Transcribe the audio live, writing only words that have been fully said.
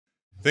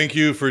Thank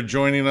you for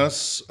joining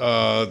us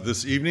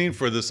this evening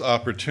for this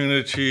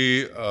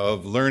opportunity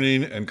of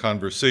learning and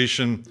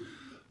conversation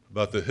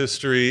about the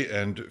history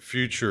and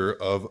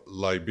future of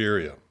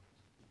Liberia.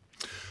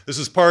 This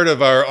is part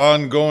of our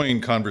ongoing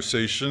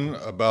conversation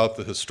about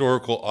the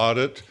historical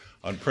audit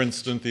on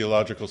Princeton,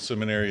 Theological,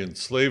 Seminary, and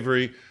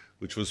Slavery,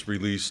 which was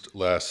released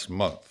last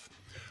month.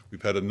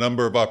 We've had a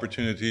number of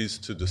opportunities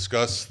to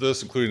discuss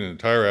this, including an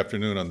entire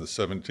afternoon on the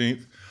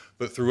 17th.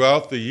 But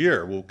throughout the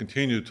year, we'll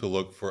continue to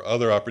look for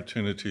other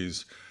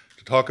opportunities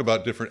to talk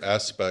about different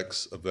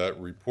aspects of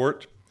that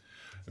report.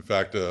 In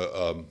fact,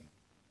 a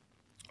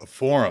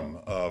forum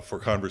for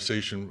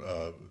conversation,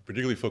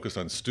 particularly focused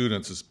on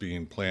students, is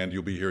being planned.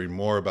 You'll be hearing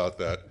more about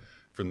that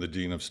from the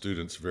Dean of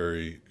Students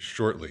very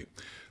shortly.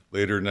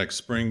 Later next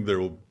spring,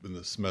 in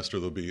the semester,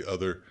 there'll be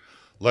other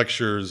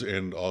lectures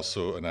and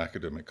also an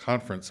academic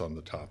conference on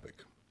the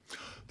topic.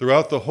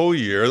 Throughout the whole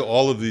year,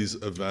 all of these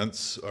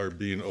events are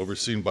being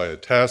overseen by a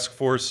task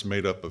force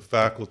made up of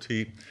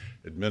faculty,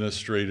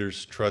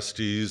 administrators,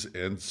 trustees,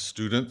 and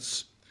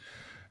students,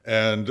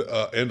 and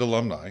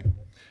alumni.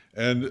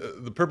 And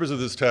the purpose of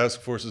this task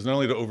force is not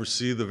only to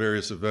oversee the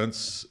various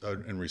events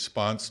in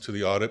response to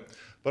the audit,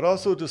 but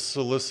also to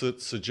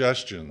solicit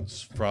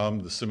suggestions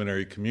from the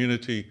seminary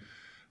community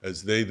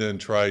as they then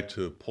try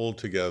to pull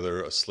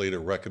together a slate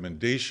of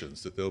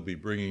recommendations that they'll be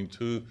bringing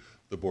to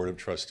the Board of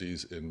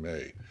Trustees in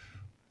May.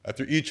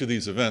 After each of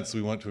these events,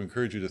 we want to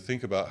encourage you to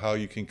think about how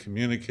you can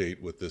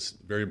communicate with this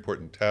very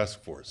important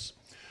task force.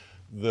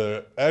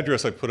 The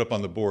address I put up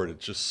on the board,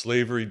 it's just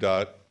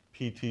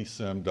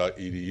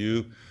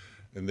slavery.ptsem.edu,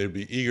 and they'd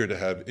be eager to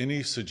have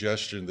any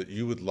suggestion that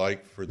you would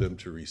like for them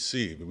to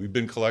receive. And we've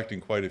been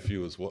collecting quite a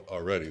few as well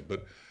already,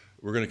 but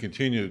we're going to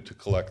continue to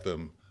collect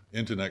them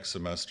into next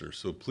semester.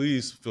 So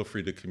please feel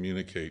free to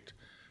communicate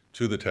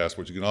to the task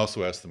force. You can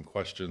also ask them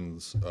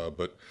questions,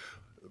 but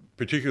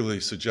particularly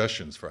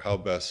suggestions for how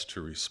best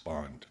to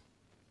respond.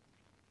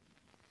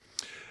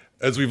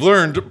 As we've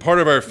learned, part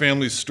of our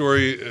family's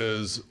story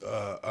is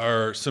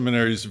our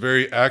seminary's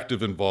very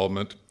active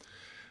involvement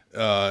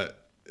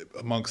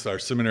amongst our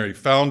seminary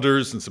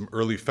founders and some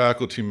early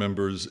faculty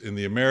members in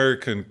the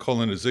American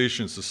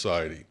Colonization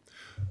Society,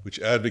 which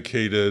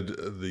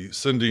advocated the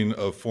sending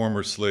of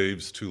former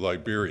slaves to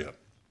Liberia.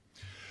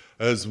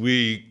 As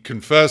we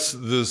confess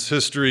this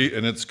history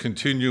and its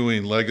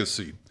continuing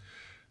legacy,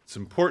 it's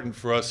important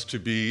for us to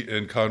be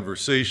in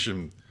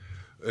conversation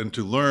and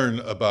to learn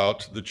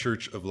about the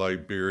Church of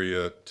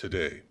Liberia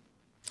today.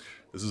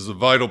 This is a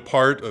vital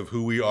part of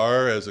who we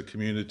are as a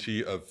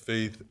community of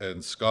faith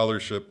and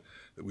scholarship,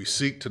 that we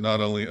seek to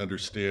not only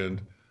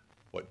understand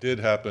what did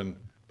happen,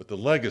 but the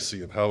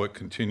legacy of how it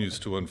continues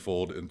to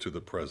unfold into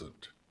the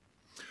present.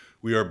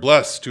 We are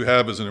blessed to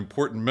have as an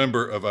important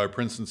member of our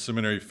Princeton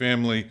Seminary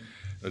family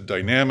a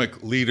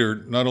dynamic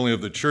leader, not only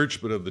of the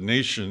church, but of the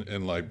nation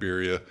in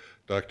Liberia,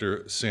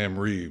 Dr. Sam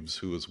Reeves,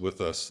 who is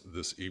with us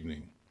this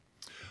evening.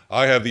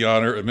 I have the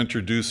honor of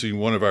introducing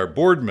one of our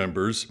board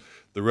members,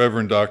 the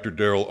Reverend Dr.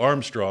 Darrell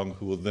Armstrong,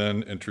 who will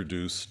then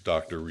introduce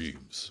Dr.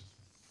 Reeves.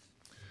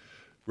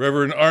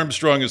 Reverend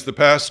Armstrong is the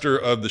pastor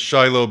of the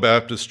Shiloh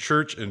Baptist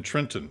Church in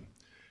Trenton.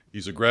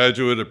 He's a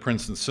graduate of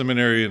Princeton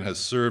Seminary and has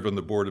served on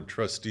the Board of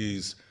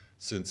Trustees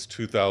since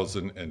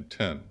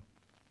 2010.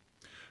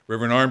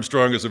 Reverend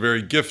Armstrong is a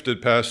very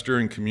gifted pastor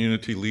and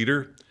community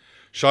leader.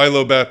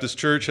 Shiloh Baptist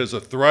Church has a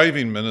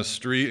thriving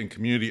ministry and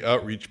community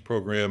outreach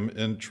program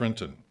in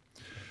Trenton.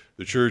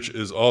 The church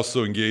is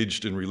also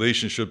engaged in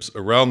relationships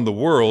around the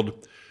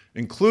world,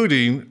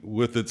 including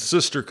with its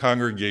sister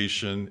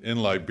congregation in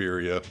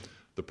Liberia,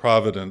 the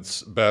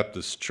Providence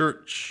Baptist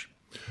Church,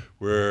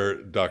 where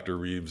Dr.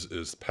 Reeves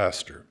is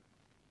pastor.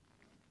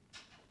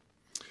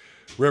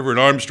 Reverend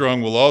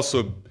Armstrong will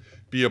also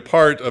be a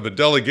part of a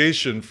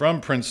delegation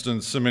from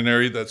Princeton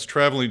Seminary that's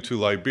traveling to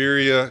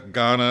Liberia,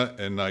 Ghana,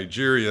 and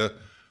Nigeria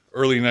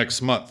early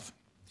next month.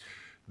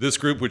 This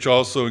group, which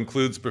also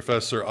includes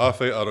Professor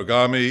Afe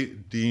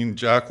Adogame, Dean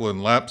Jacqueline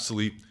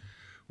Lapsley,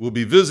 will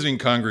be visiting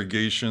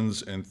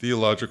congregations and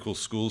theological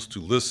schools to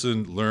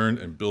listen, learn,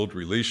 and build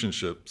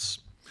relationships,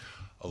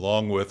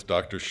 along with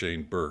Dr.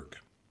 Shane Berg.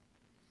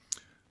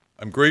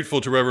 I'm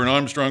grateful to Reverend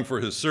Armstrong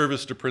for his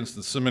service to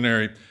Princeton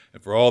Seminary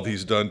and for all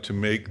he's done to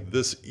make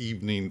this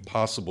evening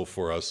possible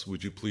for us.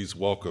 Would you please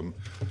welcome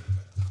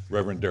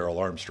Reverend Darrell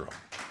Armstrong.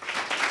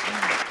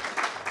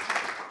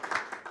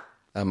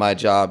 My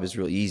job is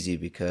real easy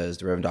because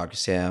the Reverend Dr.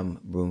 Sam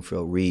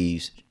Broomfield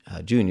Reeves,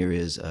 Jr.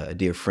 is a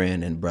dear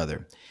friend and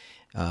brother.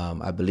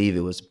 I believe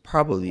it was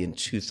probably in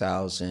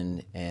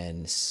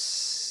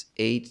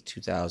 2008,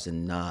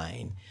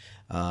 2009,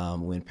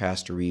 when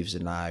Pastor Reeves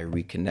and I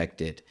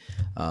reconnected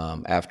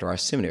after our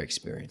seminary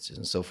experiences.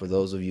 And so for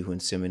those of you who are in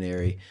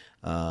seminary,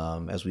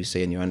 as we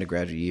say in your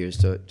undergraduate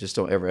years, just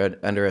don't ever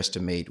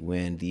underestimate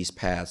when these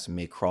paths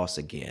may cross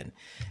again.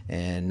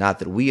 And not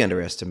that we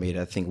underestimate,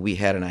 I think we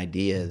had an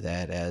idea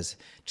that as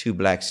two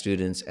black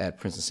students at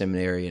Princeton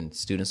Seminary and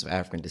students of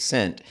African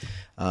descent,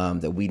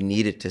 that we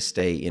needed to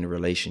stay in a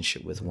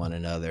relationship with one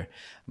another.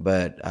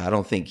 But I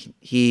don't think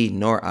he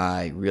nor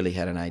I really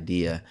had an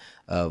idea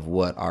of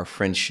what our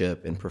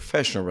friendship and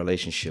professional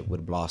relationship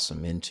would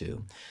blossom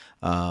into.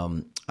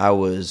 I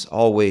was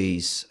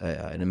always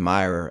an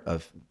admirer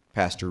of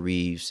Pastor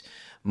Reeves.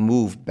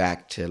 Moved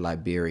back to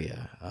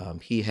Liberia.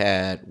 He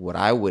had what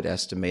I would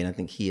estimate, I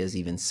think he has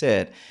even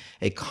said,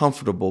 a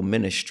comfortable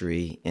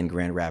ministry in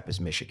Grand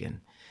Rapids,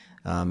 Michigan.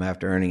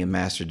 After earning a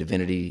Master of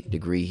Divinity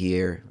degree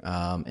here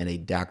and a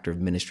Doctor of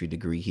Ministry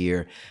degree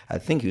here, I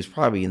think he was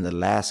probably in the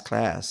last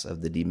class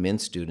of the DMin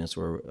students,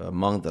 or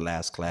among the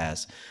last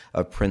class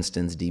of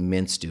Princeton's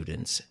DMin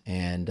students.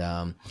 And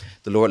the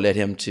Lord led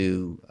him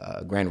to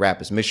Grand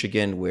Rapids,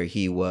 Michigan, where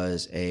he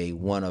was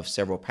one of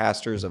several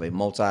pastors of a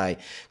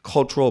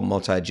multicultural,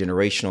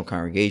 multi-generational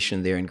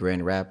congregation there in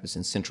Grand Rapids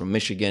in central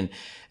Michigan,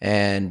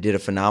 and did a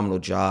phenomenal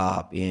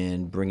job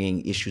in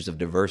bringing issues of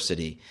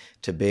diversity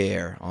to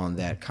bear on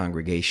that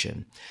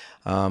congregation.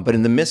 But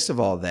in the midst of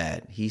all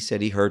that, he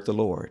said he heard the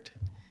Lord,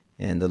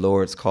 and the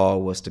Lord's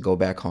call was to go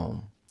back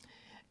home.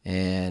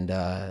 And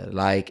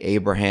like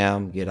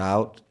Abraham, get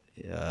out,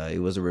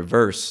 it was a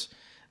reverse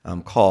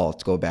call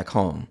to go back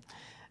home,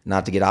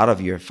 not to get out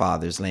of your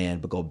father's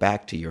land, but go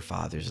back to your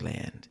father's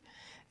land.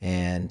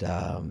 And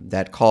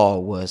that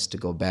call was to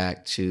go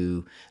back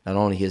to not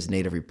only his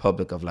native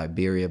republic of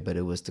Liberia, but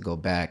it was to go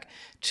back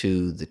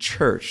to the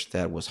church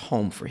that was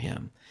home for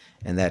him.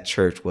 And that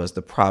church was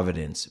the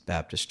Providence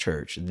Baptist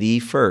Church, the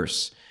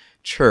first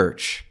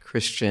church,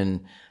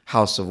 Christian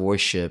house of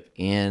worship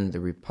in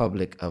the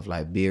Republic of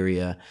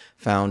Liberia,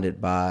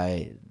 founded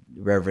by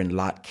Reverend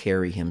Lot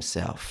Carey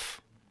himself.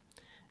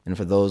 And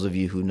for those of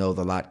you who know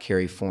the Lot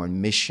Carey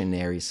Foreign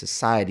Missionary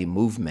Society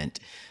movement,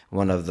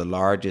 one of the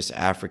largest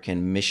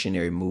African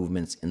missionary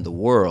movements in the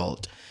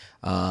world,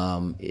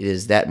 it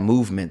is that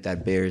movement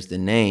that bears the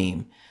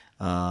name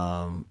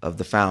of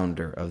the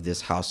founder of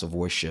this house of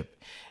worship.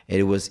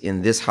 It was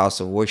in this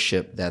house of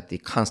worship that the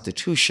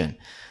Constitution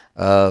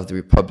of the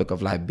Republic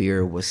of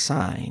Liberia was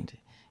signed.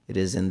 It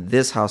is in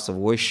this house of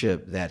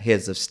worship that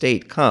heads of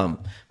state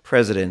come,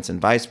 presidents and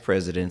vice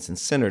presidents and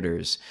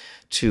senators,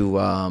 to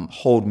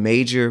hold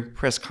major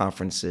press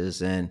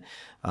conferences. And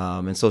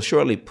so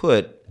shortly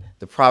put,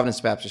 the Providence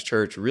Baptist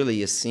Church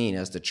really is seen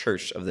as the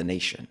church of the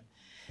nation.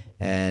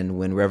 And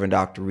when Reverend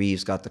Dr.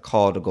 Reeves got the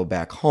call to go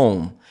back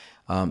home,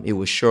 it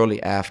was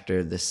shortly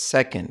after the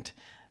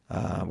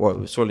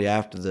shortly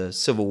after the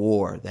Civil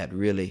War that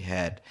really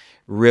had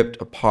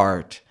ripped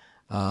apart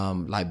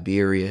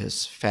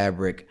Liberia's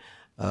fabric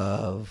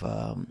of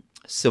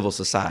civil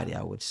society,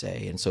 I would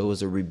say. And so it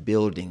was a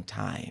rebuilding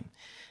time.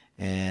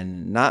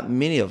 And not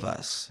many of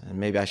us, and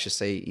maybe I should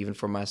say even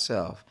for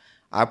myself,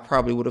 I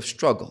probably would have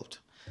struggled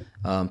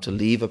to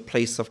leave a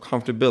place of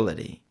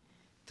comfortability,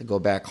 to go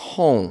back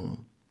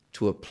home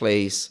to a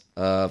place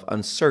of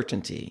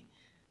uncertainty,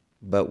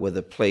 but with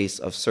a place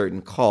of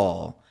certain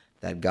call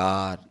that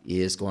God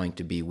is going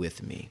to be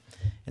with me.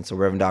 And so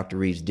Reverend Dr.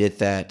 Reeves did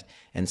that.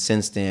 And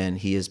since then,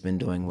 he has been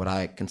doing what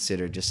I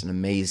consider just an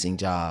amazing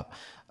job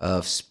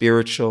of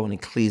spiritual and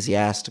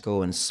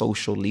ecclesiastical and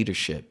social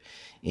leadership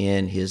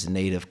in his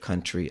native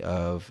country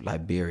of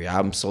Liberia.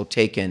 I'm so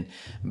taken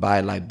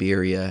by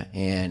Liberia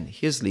and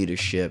his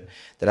leadership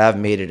that I've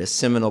made it a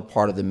seminal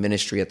part of the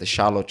ministry at the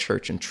Shiloh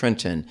Church in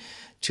Trenton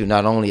to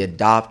not only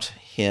adopt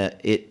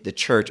the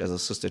church as a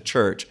sister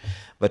church,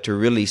 but to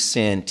really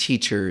send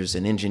teachers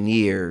and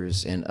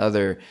engineers and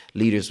other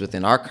leaders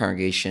within our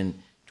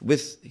congregation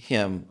with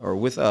him or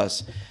with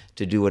us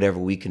to do whatever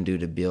we can do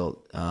to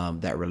build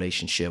that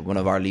relationship. One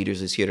of our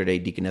leaders is here today,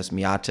 Deaconess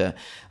Miata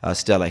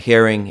Stella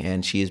Herring,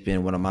 and she has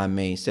been one of my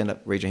main, stand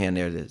up, raise your hand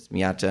there, that's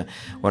Miata,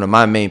 one of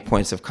my main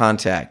points of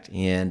contact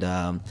in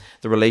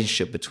the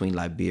relationship between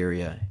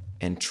Liberia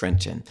and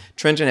Trenton.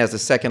 Trenton has the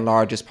second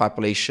largest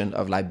population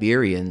of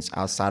Liberians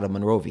outside of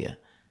Monrovia,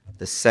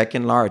 the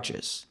second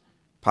largest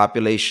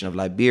population of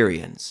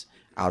Liberians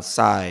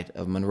outside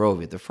of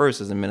Monrovia. The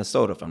first is in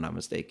Minnesota, if I'm not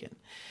mistaken.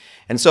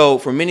 And so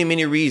for many,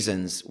 many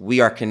reasons,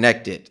 we are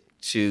connected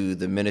to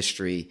the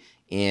ministry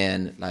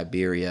in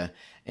Liberia.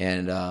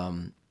 And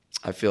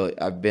I feel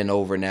I've been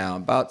over now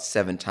about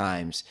 7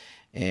 times,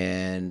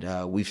 and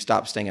we've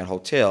stopped staying at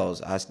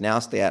hotels. I now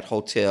stay at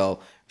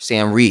Hotel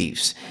Sam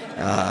Reeves.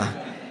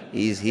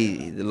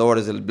 The Lord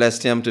has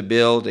blessed him to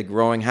build a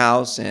growing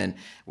house, and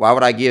why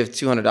would I give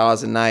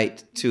 $200 a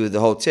night to the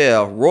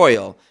Hotel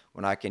Royal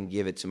when I can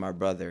give it to my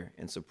brother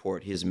and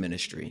support his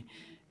ministry?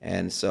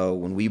 And so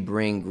when we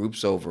bring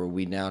groups over,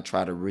 we now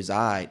try to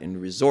reside and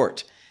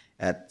resort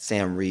at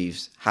Sam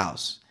Reeves'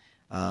 house,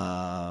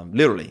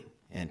 literally,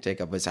 and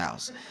take up his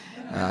house.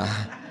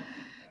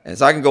 And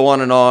so I can go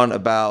on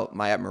about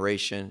my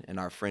admiration and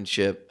our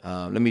friendship.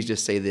 Let me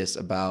just say this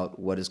about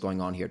what is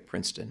going on here at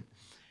Princeton.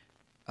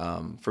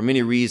 For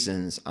many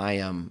reasons, I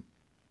am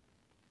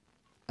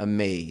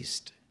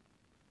amazed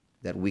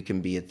that we can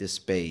be at this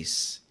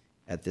space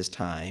at this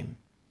time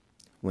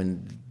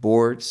when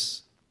board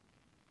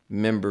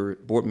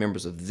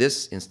members of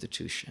this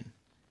institution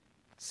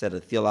set a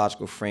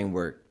theological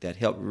framework that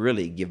helped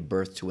really give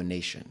birth to a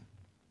nation.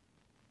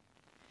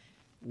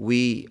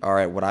 We are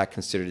at what I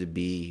consider to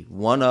be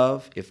one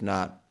of, if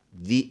not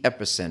the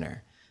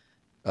epicenter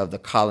of the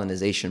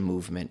colonization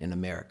movement in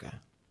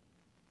America.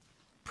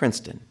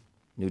 Princeton,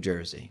 New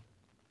Jersey,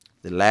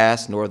 the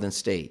last northern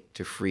state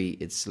to free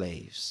its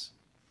slaves.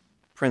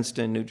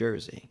 Princeton, New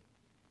Jersey,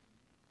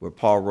 where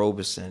Paul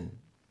Robeson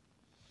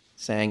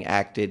sang,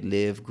 acted,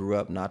 lived, grew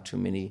up not too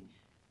many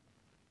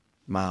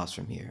miles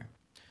from here.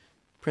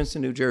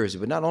 Princeton, New Jersey,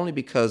 but not only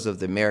because of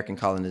the American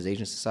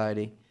Colonization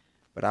Society,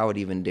 but I would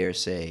even dare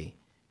say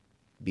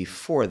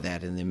before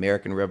that, in the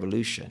American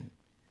Revolution,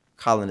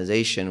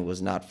 colonization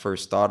was not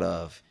first thought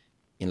of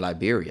in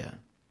Liberia.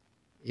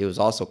 It was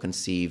also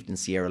conceived in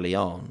Sierra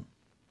Leone,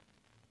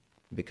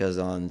 because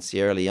on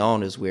Sierra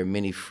Leone is where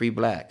many free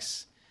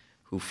blacks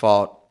who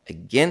fought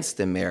against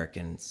the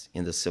Americans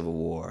in the Civil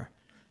War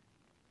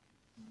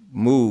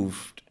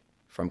moved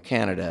from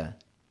Canada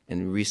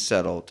and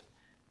resettled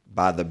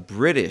by the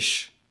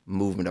British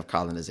movement of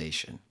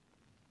colonization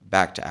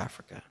back to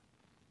Africa.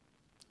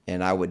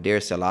 And I would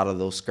dare say a lot of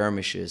those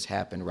skirmishes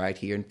happened right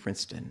here in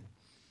Princeton.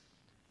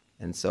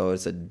 And so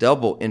it's a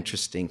double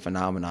interesting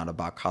phenomenon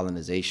about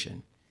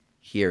colonization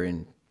here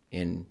in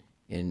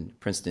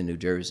Princeton, New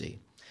Jersey.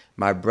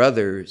 My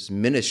brother's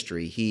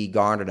ministry, he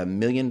garnered a $1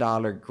 million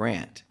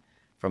grant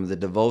from the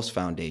DeVos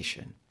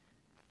Foundation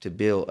to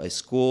build a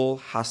school,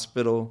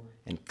 hospital,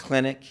 and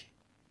clinic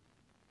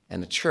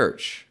and a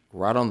church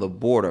right on the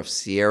border of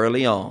Sierra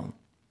Leone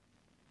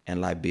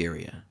and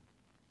Liberia.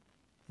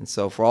 And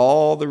so for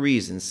all the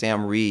reasons,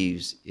 Sam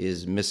Reeves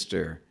is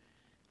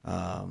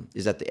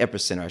is at the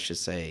epicenter, I should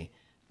say,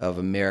 of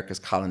America's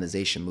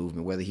colonization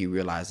movement, whether he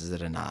realizes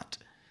it or not.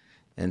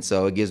 And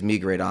so it gives me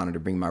great honor to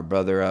bring my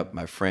brother up,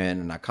 my friend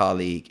and my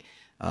colleague,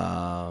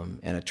 and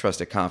a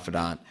trusted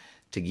confidant,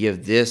 to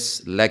give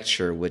this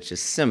lecture, which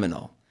is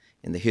seminal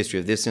in the history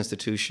of this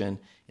institution,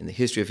 in the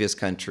history of his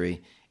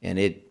country, and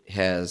it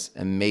has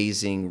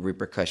amazing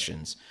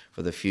repercussions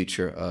for the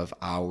future of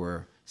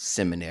our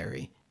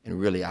seminary, and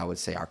really, I would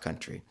say, our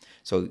country.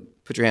 So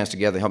put your hands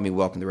together and help me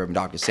welcome the Reverend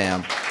Dr.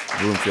 Sam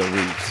Broomfield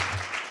Reeves.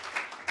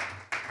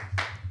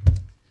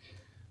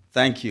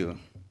 Thank you.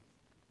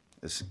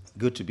 It's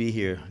good to be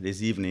here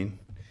this evening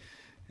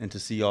and to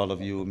see all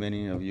of you.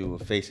 Many of you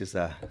faces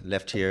I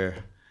left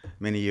here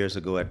many years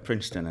ago at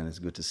Princeton, and it's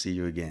good to see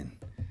you again.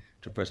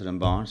 To President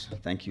Barnes,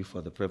 thank you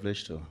for the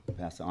privilege. To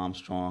Pastor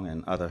Armstrong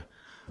and other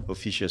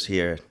officials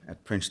here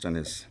at Princeton,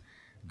 it's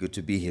good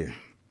to be here.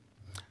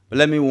 But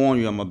let me warn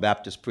you, I'm a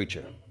Baptist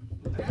preacher.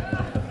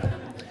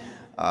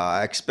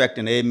 I expect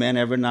an amen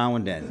every now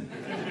and then.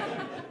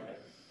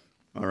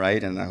 All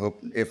right, and I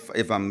hope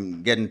if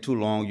I'm getting too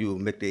long, you'll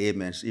make the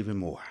amens even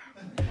more.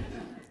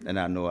 Then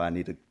I know I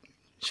need to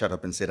shut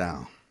up and sit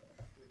down.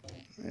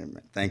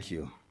 Amen. Thank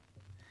you.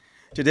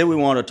 Today we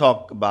want to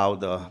talk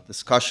about the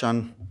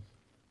discussion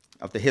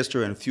of the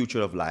history and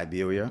future of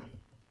Liberia.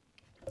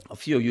 A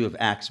few of you have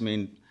asked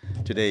me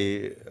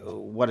today,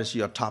 what is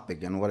your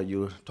topic and what are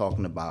you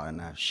talking about?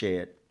 And I've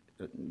shared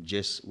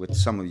just with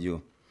some of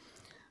you.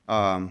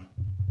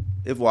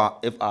 If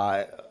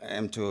I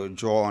am to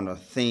draw on a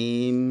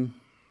theme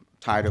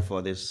title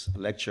for this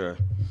lecture,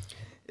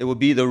 it would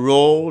be the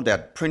role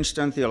that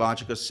Princeton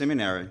Theological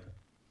Seminary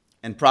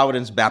and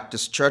Providence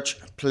Baptist Church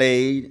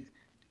played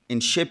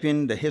in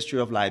shaping the history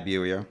of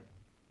Liberia,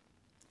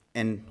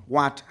 and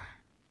what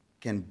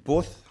can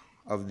both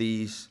of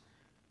these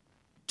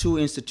two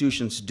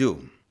institutions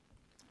do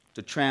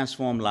to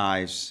transform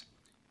lives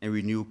and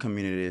renew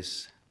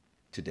communities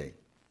today.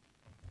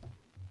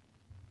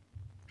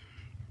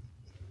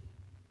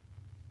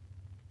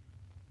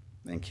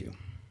 Thank you.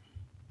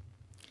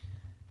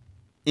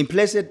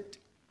 Implicit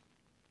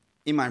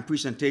in my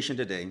presentation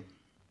today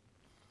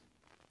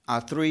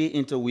are three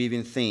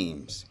interweaving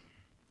themes: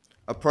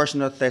 a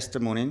personal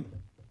testimony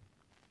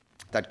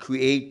that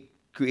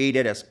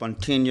created a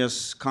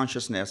spontaneous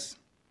consciousness,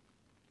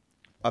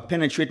 a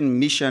penetrating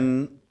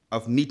mission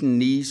of meeting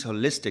needs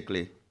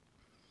holistically,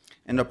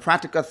 and a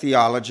practical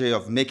theology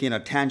of making a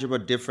tangible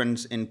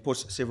difference in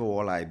post-Civil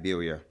War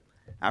Liberia,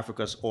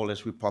 Africa's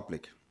oldest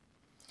republic,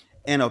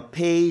 and a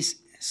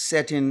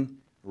pace-setting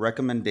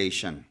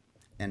recommendation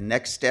and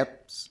next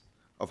steps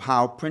of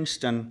how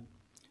Princeton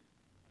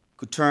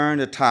could turn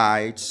the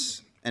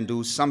tides and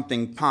do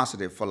something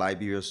positive for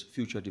Liberia's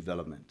future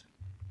development.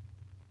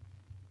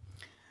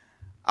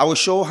 I will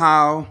show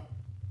how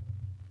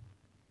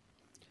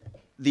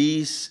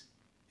these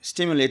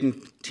stimulating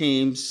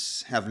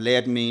themes have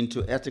led me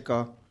into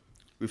ethical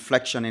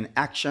reflection and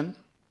action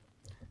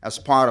as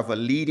part of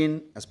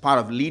leading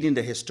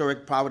the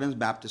historic Providence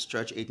Baptist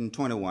Church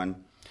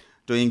 1821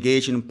 to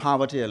engage in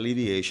poverty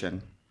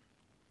alleviation.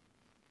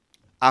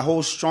 I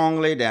hold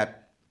strongly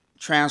that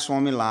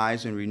transforming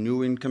lives and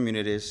renewing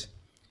communities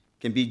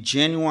can be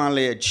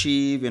genuinely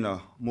achieved in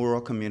a moral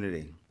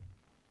community.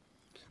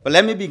 But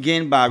let me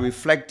begin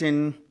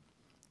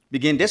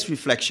this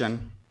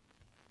reflection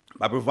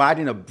by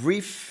providing a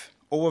brief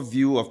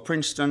overview of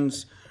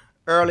Princeton's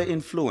early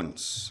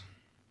influence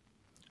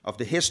of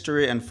the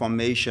history and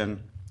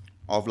formation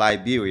of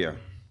Liberia,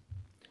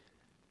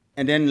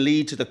 and then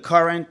lead to the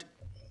current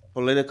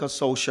political,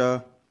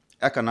 social,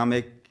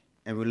 economic,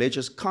 and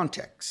religious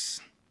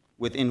context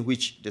within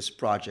which this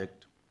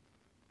project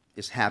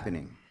is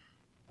happening.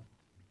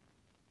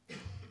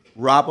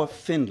 Robert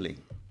Findley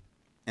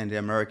and the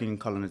American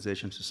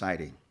Colonization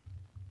Society.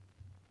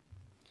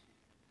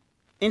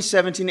 In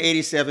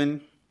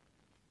 1787,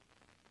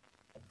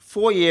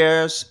 4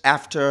 years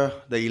after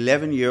the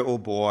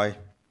 11-year-old boy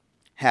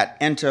had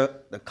entered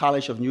the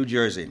College of New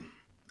Jersey,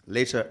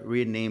 later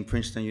renamed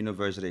Princeton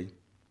University,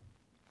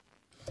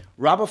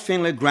 Robert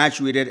Findley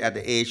graduated at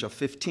the age of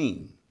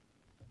 15.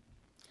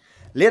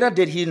 Little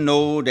did he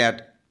know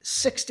that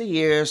 60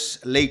 years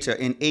later,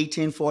 in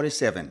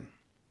 1847,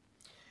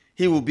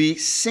 he will be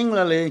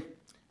singularly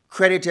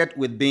credited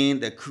with being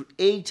the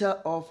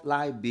creator of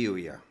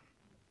Liberia,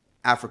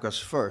 Africa's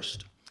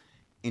first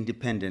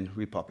independent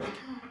republic.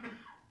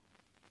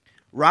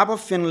 Robert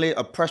Findley,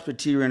 a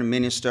Presbyterian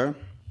minister,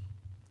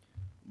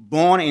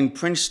 born in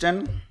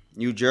Princeton,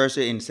 New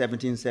Jersey in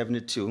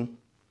 1772,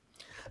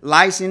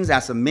 licensed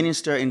as a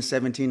minister in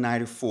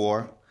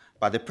 1794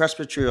 by the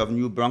Presbytery of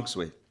New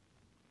Brunswick,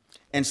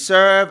 and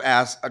served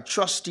as a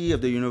trustee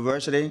of the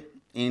university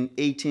in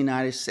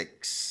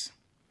 1896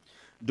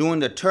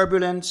 during the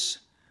turbulence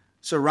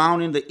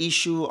surrounding the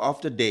issue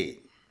of the day,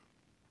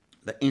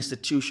 the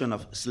institution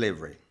of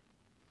slavery,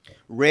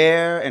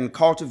 rare and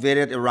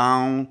cultivated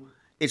around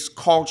its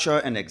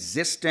culture and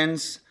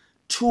existence,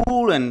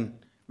 tooled and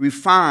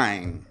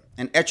refined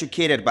and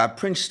educated by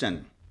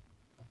Princeton,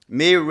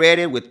 made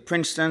ready with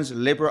Princeton's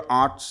liberal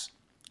arts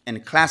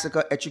and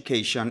classical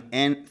education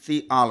and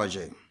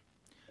theology.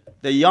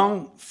 The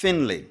young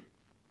Findley,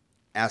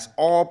 as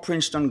all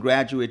Princeton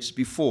graduates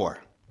before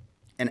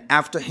and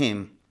after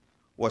him,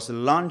 was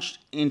launched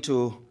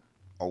into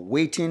a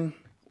waiting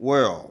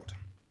world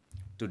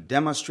to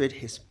demonstrate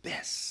his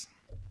best,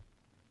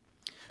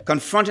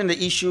 confronting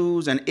the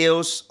issues and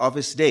ills of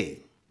his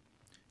day,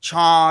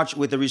 charged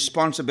with the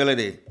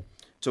responsibility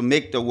to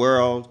make the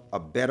world a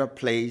better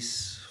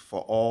place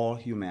for all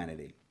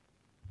humanity.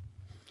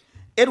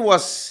 It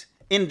was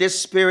in this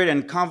spirit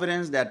and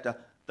confidence that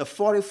the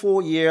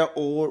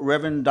 44-year-old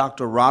Reverend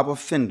Dr. Robert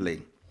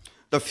Findley,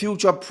 the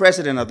future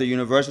president of the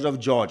University of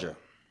Georgia,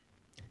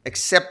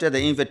 accepted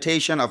the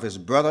invitation of his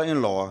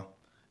brother-in-law,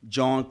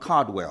 John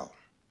Caldwell,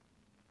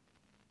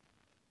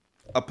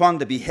 upon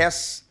the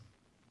behest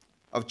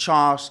of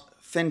Charles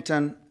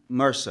Fenton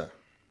Mercer,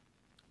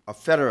 a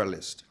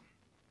Federalist,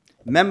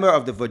 member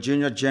of the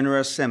Virginia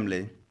General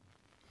Assembly,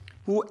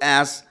 who,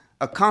 as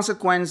a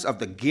consequence of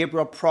the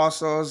Gabriel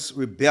Prosser's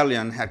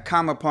rebellion, had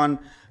come upon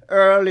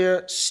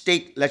earlier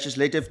state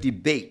legislative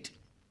debate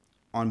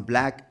on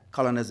black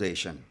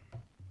colonization.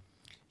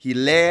 He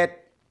lead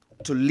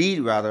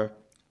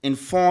in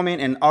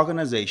forming an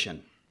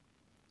organization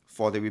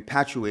for the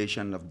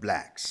repatriation of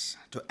blacks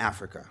to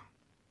Africa,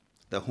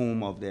 the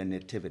home of their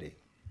nativity.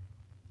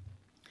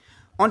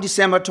 On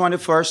December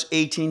 21st,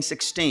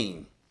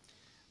 1816,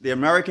 the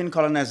American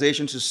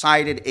Colonization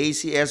Society,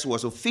 ACS,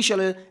 was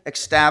officially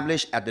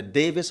established at the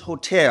Davis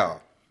Hotel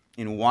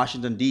in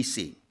Washington,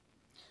 D.C.,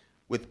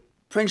 with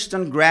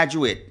Princeton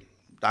graduate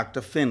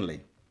Dr. Findley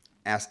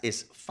as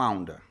its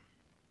founder,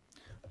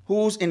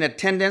 those in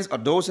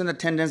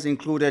attendance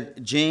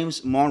included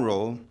James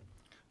Monroe,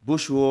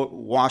 Bushwood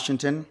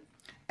Washington,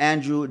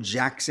 Andrew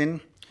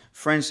Jackson,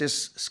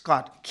 Francis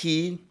Scott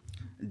Key,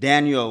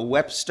 Daniel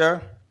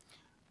Webster,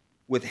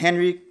 with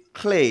Henry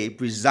Clay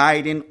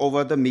presiding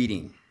over the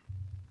meeting.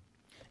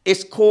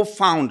 Its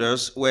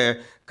co-founders were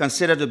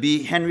considered to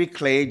be Henry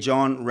Clay,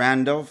 John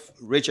Randolph,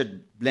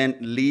 Richard Blent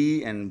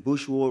Lee, and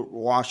Bushwood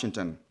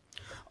Washington,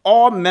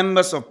 all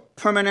members of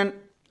permanent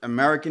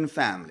American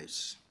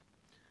families.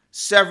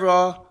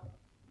 Several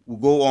will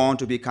go on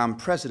to become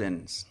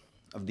presidents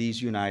of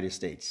these United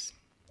States.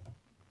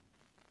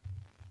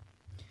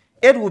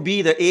 It will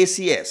be the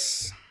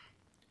ACS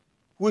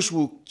which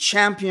will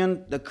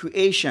champion the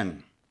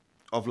creation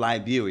of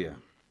Liberia,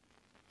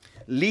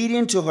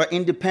 leading to her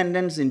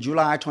independence in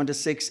July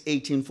 26,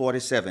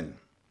 1847.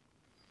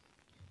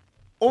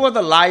 Over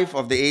the life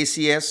of the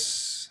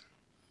ACS,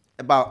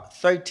 about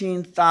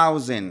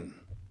 13,000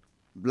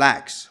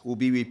 blacks will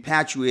be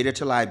repatriated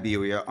to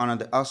Liberia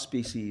under the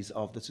auspices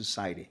of the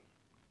society.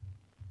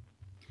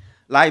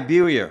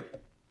 Liberia,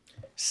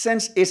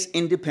 since its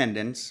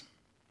independence,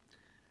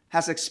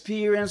 has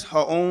experienced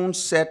her own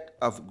set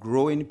of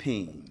growing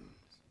pains,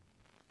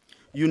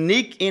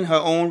 unique in her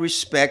own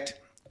respect,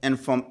 and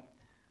from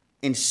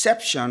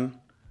inception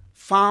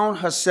found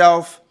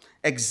herself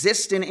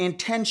existing in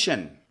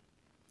tension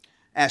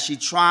as she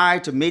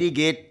tried to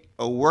mitigate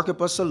a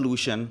workable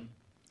solution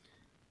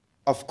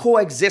of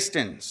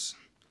coexistence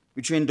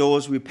between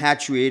those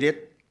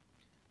repatriated,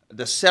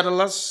 the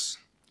settlers,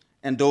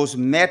 and those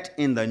met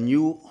in the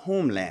new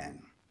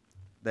homeland,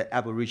 the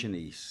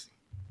Aborigines.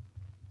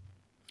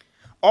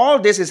 All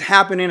this is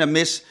happening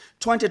amidst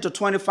 20 to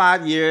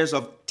 25 years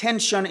of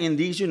tension in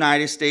these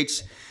United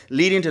States,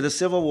 leading to the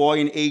Civil War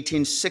in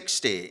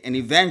 1860, and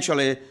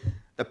eventually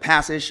the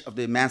passage of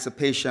the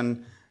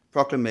Emancipation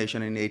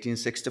Proclamation in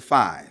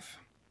 1865,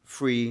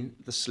 freeing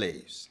the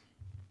slaves.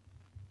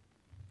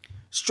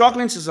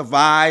 Struggling to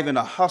survive in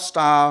a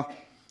hostile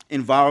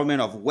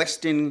environment of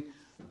Western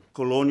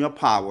colonial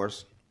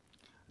powers,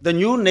 the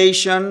new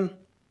nation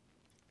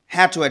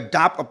had to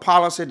adopt a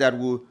policy that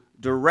would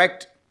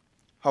direct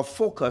her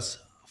focus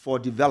for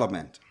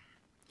development.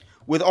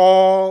 With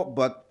all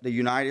but the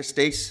United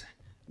States,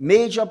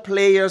 major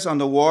players on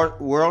the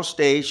world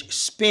stage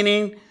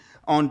spinning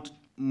on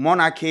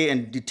monarchy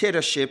and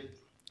dictatorship,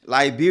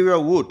 Liberia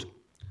would,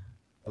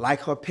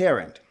 like her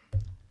parent,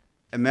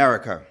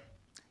 America,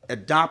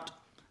 adopt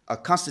a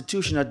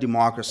constitutional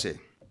democracy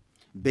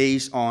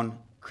based on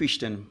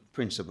Christian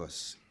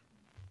principles.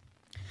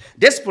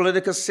 This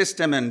political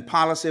system and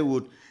policy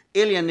would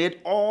alienate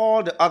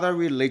all the other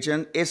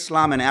religion,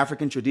 Islam and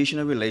African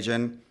traditional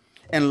religion,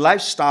 and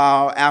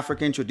lifestyle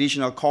African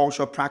traditional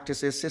cultural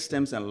practices,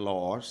 systems, and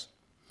laws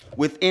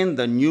within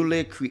the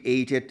newly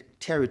created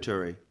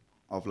territory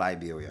of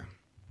Liberia.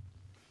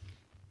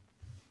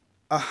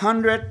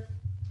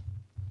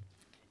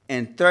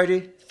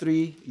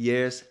 133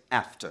 years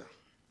after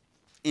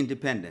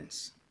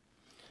independence,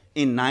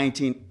 in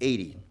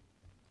 1980,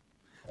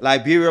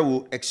 Liberia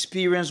will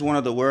experience one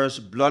of the world's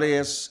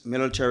bloodiest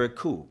military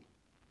coups.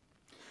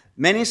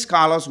 Many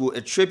scholars will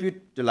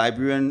attribute the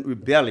Liberian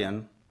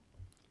rebellion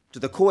to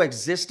the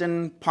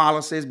coexisting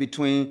policies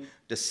between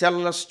the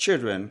settlers'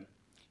 children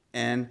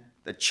and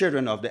the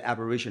children of the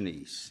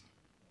Aborigines.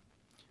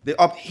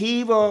 The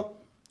upheaval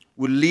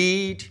will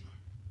lead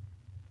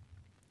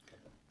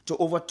to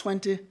over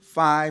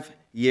 25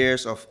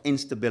 years of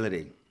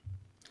instability,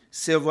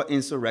 civil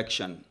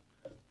insurrection,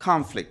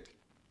 conflict,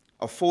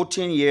 a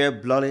 14-year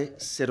bloody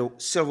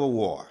civil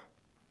war,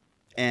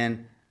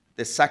 and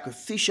the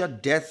sacrificial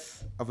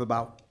death of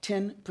about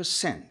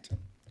 10%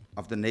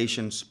 of the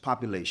nation's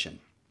population,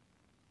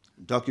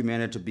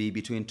 documented to be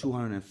between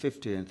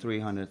 250 and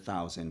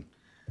 300,000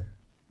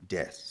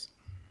 deaths.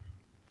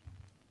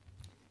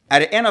 At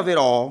the end of it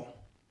all,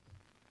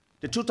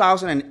 the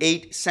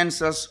 2008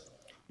 census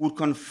would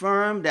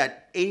confirm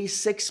that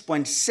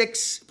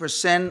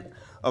 86.6%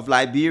 of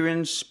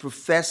Liberians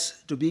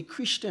profess to be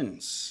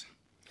Christians,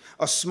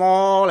 a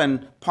small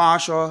and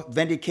partial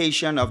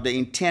vindication of the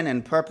intent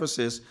and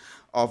purposes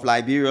of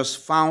Liberia's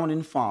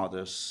founding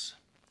fathers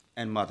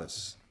and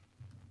mothers.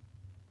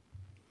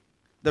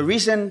 The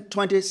recent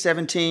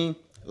 2017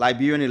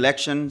 Liberian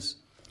elections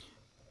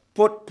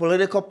put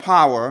political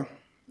power,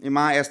 in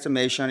my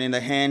estimation, in the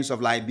hands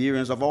of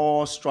Liberians of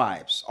all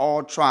tribes,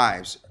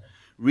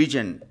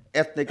 region,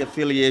 ethnic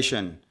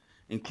affiliation,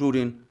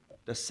 including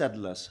the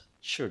settlers'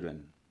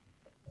 children.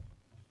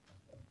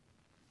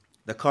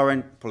 The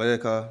current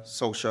political,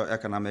 social,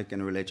 economic,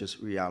 and religious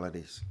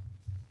realities.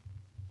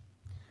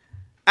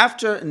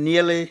 After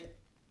nearly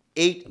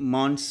 8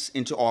 months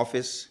into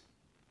office,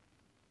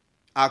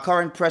 our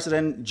current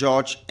president,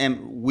 George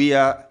M.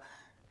 Weah,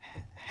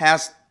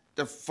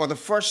 for the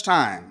first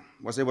time,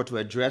 was able to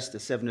address the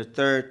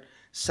 73rd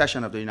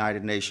session of the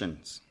United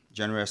Nations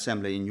General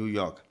Assembly in New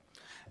York,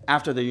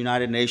 after the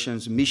United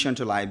Nations mission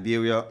to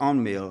Liberia,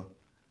 UNMIL,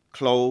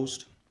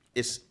 closed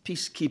its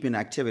peacekeeping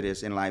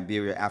activities in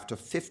Liberia after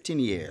 15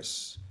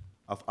 years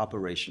of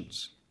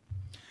operations.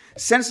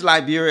 Since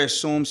Liberia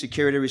assumed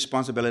security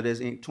responsibilities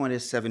in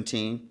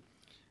 2017,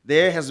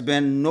 there has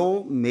been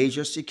no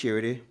major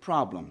security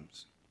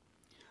problems.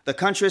 The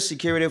country's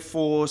security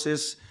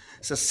forces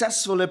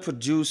successfully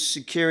provided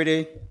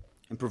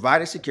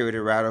security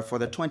for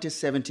the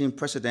 2017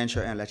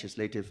 presidential and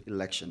legislative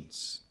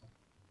elections.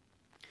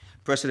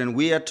 President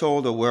Weah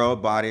told the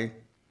world body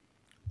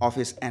of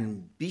his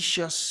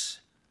ambitious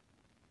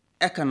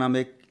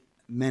economic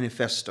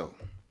manifesto,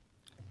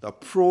 the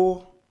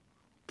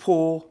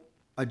pro-poor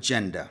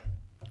agenda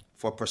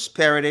for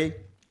prosperity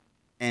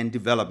and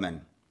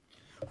development,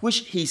 which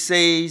he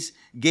says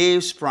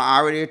gives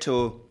priority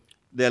to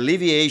the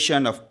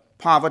alleviation of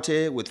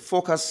poverty with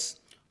focus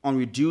on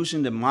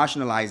reducing the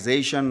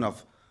marginalization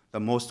of the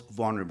most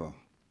vulnerable,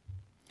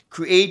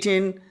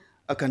 creating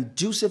a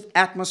conducive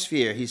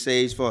atmosphere, he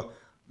says, for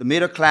the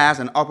middle class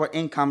and upper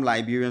income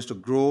Liberians to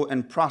grow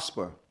and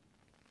prosper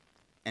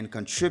and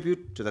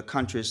contribute to the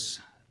country's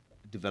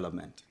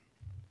development.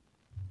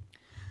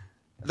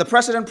 The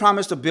president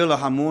promised to build a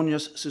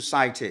harmonious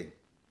society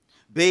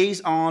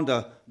based on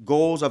the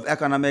goals of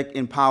economic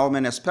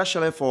empowerment,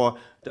 especially for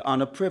the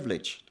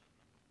underprivileged.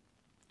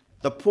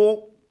 The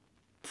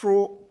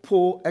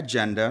pro-poor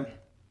agenda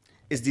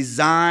is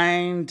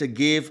designed to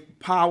give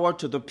power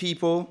to the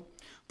people,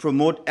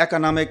 promote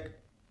economic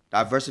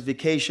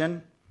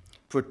diversification,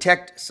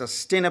 protect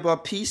sustainable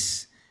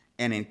peace,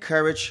 and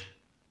encourage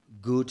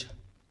good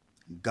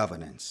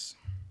governance.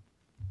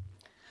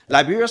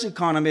 Liberia's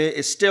economy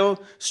is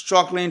still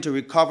struggling to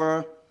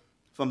recover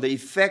from the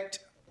effect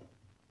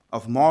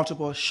of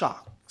multiple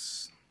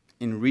shocks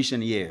in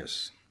recent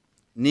years,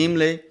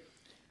 namely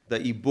the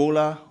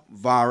Ebola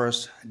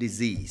virus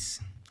disease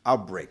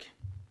outbreak,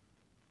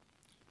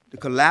 the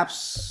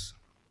collapse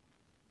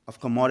of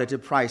commodity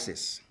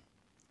prices,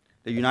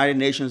 the United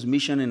Nations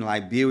mission in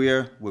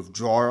Liberia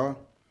withdrawal,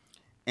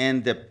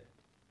 and the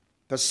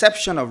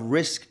perception of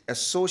risk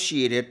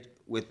associated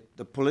with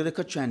the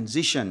political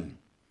transition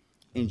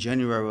in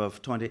January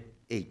of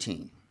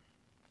 2018.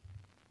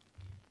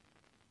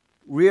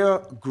 real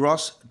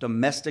gross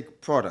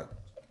domestic product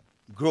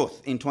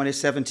growth in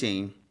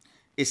 2017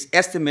 is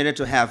estimated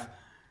to have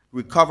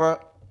recovered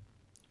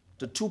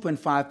to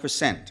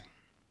 2.5%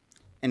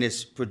 and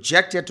is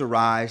projected to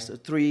rise to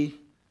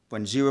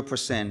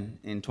 3.0%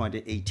 in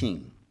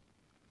 2018.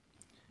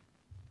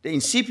 The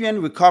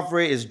incipient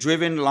recovery is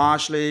driven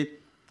largely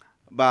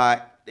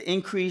by the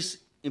increase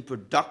in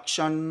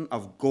production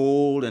of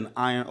gold and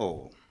iron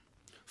ore,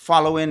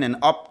 following an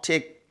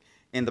uptick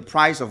in the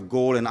price of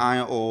gold and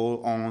iron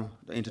ore on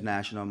the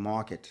international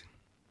market.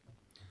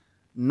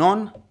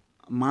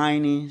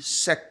 Non-mining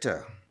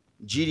sector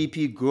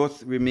GDP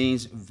growth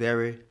remains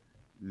very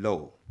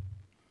low.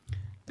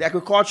 The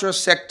agricultural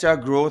sector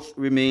growth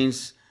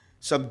remains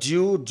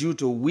subdued due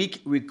to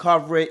weak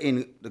recovery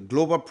in the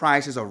global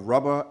prices of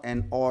rubber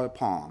and oil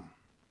palm.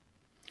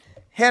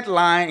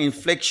 Headline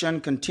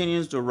inflation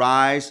continues to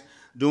rise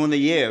during the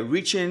year,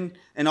 reaching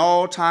an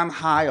all-time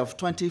high of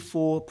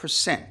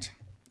 24%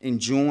 in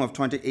June of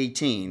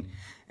 2018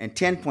 and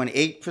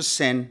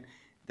 10.8%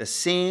 the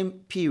same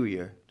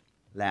period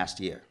last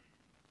year.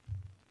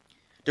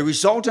 The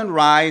resultant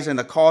rise in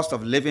the cost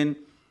of living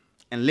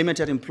and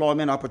limited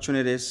employment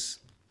opportunities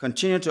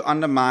continue to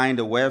undermine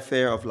the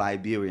welfare of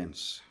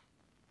Liberians.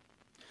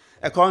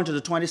 According to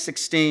the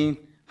 2016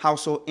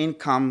 Household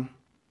Income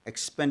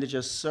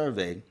Expenditure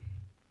Survey,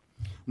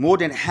 more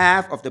than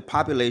half of the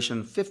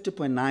population,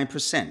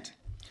 50.9%,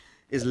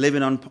 is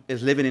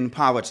living in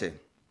poverty.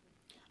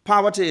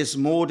 Poverty is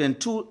more than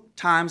 2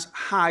 times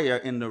higher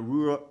in the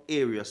rural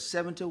areas,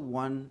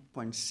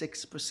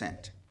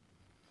 71.6%,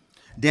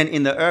 than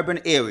in the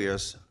urban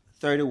areas,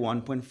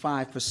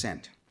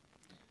 31.5%,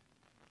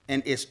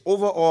 and is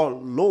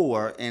overall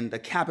lower in the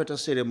capital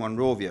city,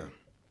 Monrovia,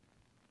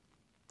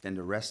 than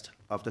the rest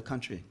of the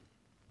country.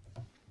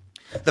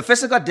 The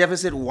fiscal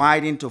deficit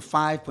widened to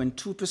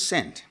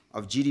 5.2%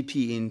 of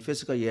GDP in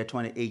fiscal year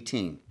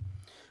 2018,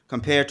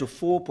 compared to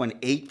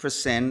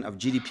 4.8% of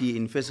GDP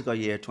in fiscal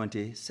year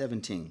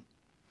 2017,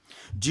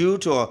 due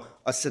to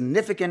a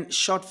significant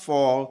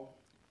shortfall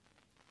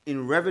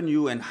in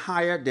revenue and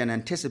higher than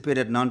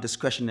anticipated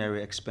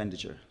non-discretionary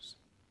expenditures.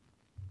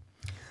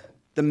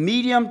 The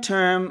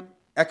medium-term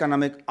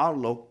economic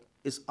outlook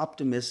is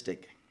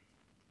optimistic,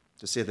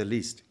 to say the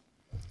least,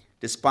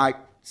 despite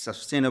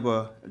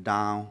sustainable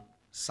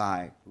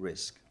downside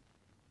risk.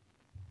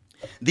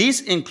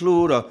 These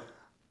include a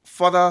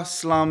further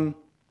slump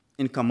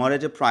in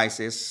commodity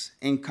prices,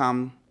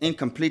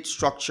 incomplete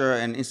structure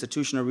and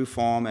institutional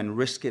reform, and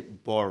risky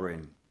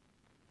borrowing.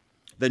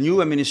 The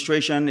new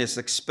administration is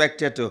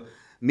expected to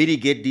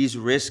mitigate these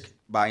risks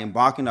by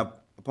embarking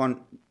upon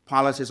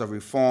policies of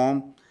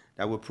reform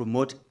that will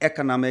promote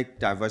economic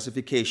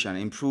diversification,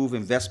 improve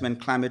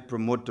investment climate,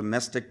 promote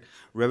domestic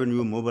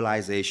revenue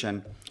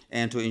mobilization,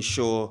 and to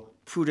ensure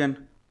prudent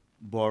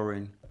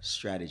borrowing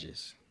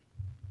strategies.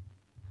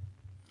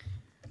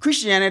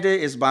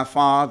 Christianity is by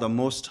far the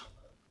most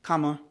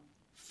common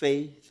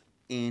faith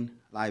in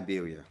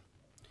Liberia,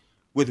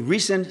 with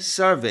recent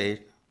survey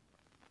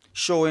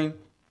showing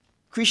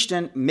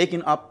Christian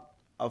making up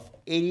of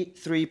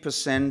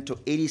 83% to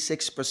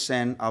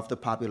 86% of the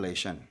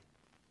population,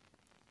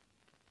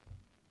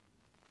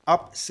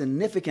 up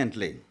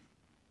significantly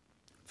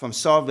from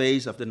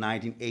surveys of the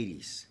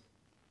 1980s.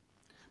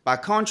 By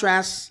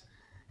contrast,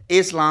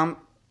 Islam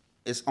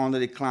is on the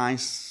decline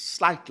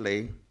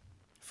slightly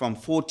from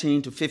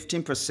 14 to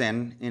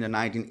 15% in the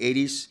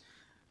 1980s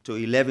to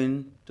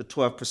 11 to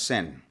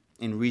 12%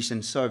 in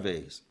recent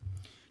surveys.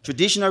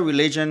 Traditional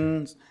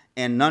religions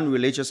and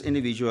non-religious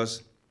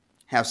individuals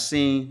have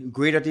seen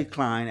greater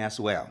decline as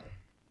well.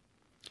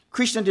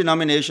 Christian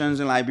denominations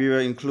in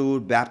Liberia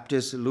include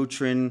Baptist,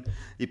 Lutheran,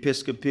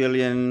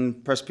 Episcopalian,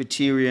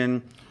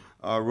 Presbyterian,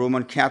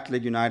 Roman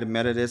Catholic, United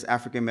Methodist,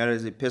 African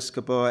Methodist,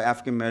 Episcopal,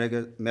 African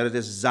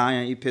Methodist,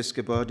 Zion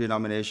Episcopal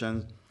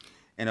denominations,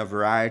 and a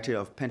variety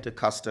of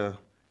Pentecostal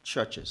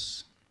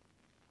churches.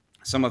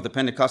 Some of the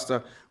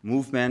Pentecostal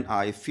movement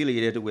are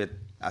affiliated with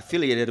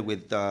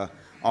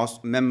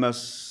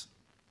members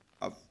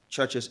of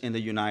churches in the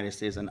United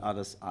States, and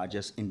others are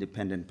just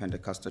independent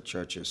Pentecostal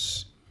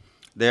churches.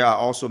 There are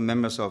also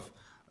members of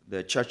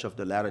the Church of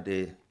the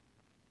Latter-day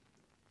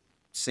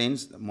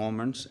Saints, the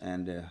Mormons,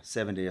 and the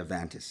Seventh-day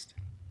Adventists.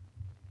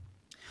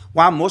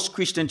 While most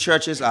Christian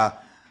churches are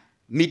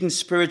meeting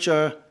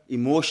spiritual,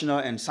 emotional,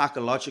 and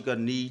psychological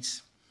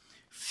needs,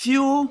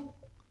 few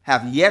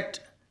have yet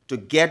to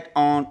get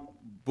on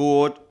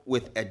board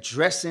with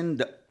addressing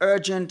the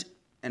urgent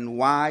and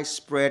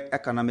widespread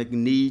economic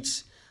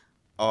needs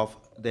of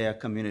their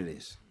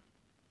communities.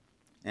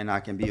 And I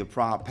can be a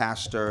proud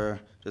pastor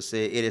to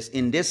say it is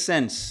in this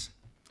sense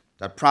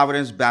that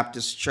Providence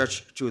Baptist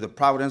Church, through the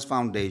Providence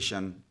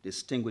Foundation,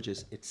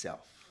 distinguishes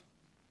itself.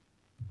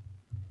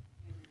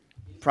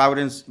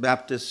 Providence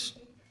Baptist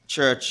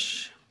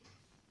Church,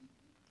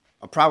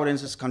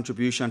 Providence's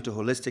contribution to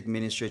holistic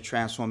ministry,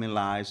 transforming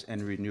lives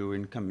and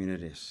renewing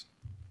communities.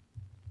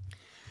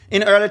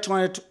 In early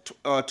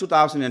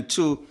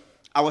 2002,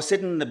 I was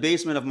sitting in the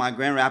basement of my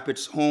Grand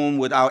Rapids home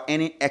without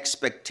any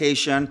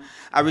expectation.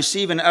 I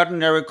received an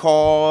ordinary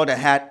call that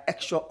had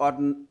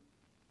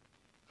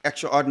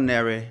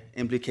extraordinary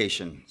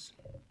implications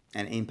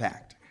and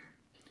impact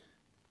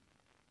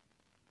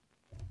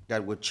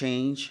that would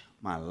change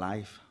my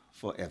life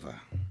forever.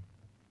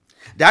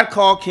 That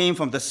call came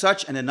from the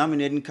Search and the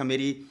Nominating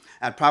Committee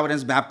at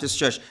Providence Baptist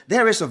Church.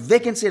 There is a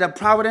vacancy at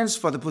Providence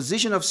for the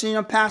position of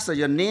senior pastor.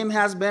 Your name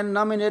has been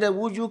nominated.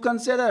 Would you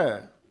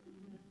consider?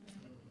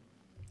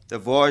 The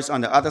voice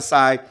on the other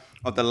side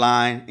of the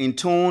line, in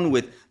tune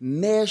with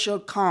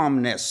measured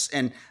calmness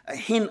and a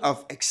hint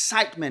of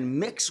excitement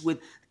mixed with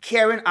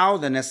carrying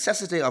out the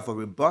necessity of a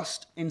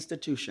robust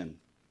institution.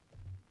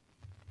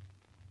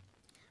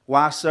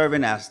 While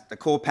serving as the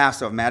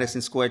co-pastor of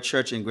Madison Square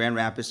Church in Grand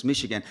Rapids,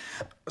 Michigan,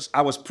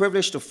 I was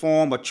privileged to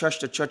form a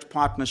church-to-church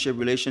partnership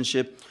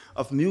relationship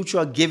of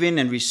mutual giving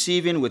and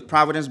receiving with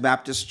Providence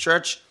Baptist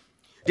Church.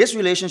 This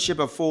relationship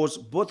affords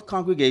both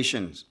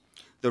congregations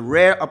the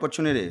rare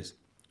opportunities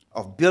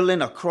of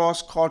building a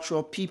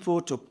cross-cultural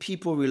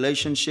people-to-people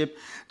relationship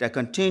that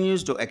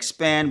continues to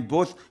expand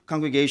both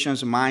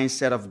congregations'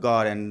 mindset of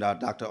God. And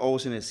Dr.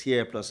 Olson is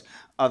here, plus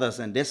others.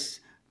 And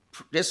this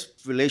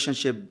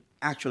relationship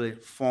actually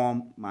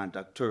formed my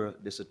doctoral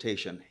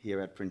dissertation here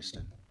at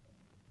Princeton.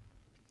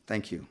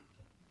 Thank you.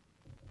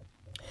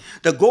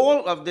 The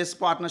goal of this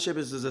partnership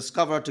is to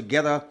discover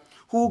together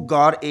who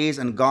God is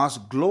and God's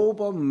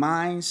global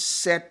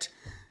mindset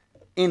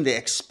in the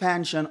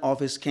expansion of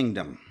his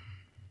kingdom.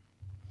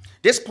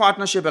 This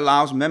partnership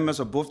allows members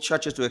of both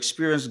churches to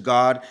experience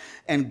God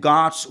and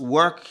God's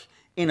work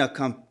in a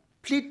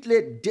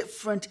completely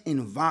different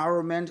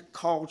environment,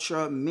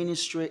 culture,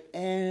 ministry,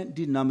 and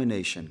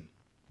denomination.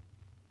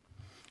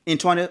 In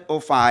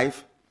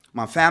 2005,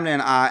 my family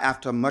and I,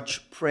 after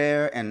much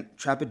prayer and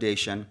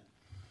trepidation,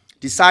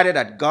 decided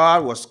that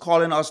God was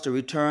calling us to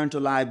return to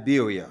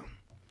Liberia.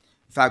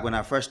 In fact, when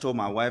I first told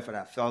my wife that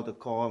I felt the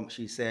call,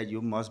 she said,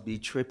 "You must be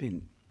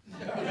tripping."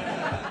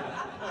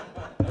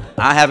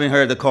 I haven't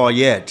heard the call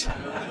yet.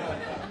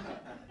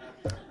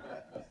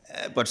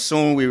 But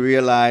soon we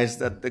realized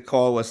that the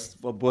call was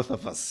for both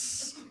of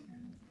us.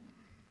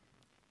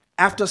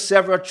 After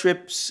several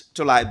trips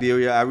to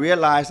Liberia, I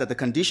realized that the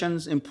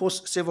conditions in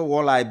post-Civil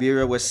War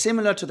Liberia were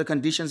similar to the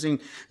conditions in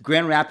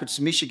Grand Rapids,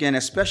 Michigan,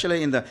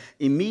 especially in the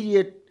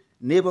immediate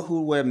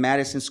neighborhood where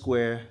Madison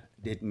Square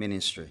did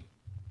ministry.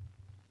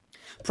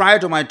 Prior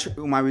to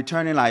my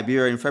return in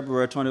Liberia in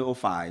February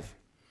 2005,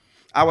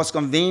 I was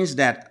convinced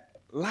that,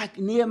 like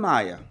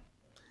Nehemiah,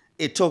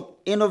 it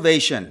took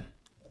innovation,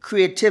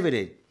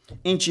 creativity,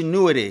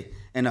 ingenuity,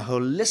 and a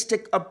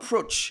holistic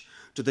approach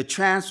to the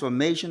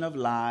transformation of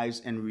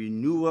lives and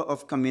renewal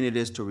of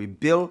communities to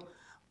rebuild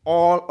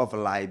all of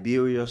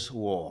Liberia's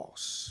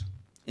walls,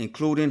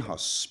 including her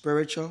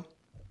spiritual,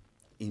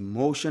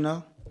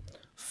 emotional,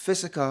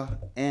 physical,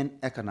 and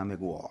economic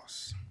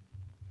walls.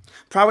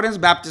 Providence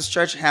Baptist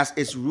Church has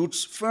its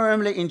roots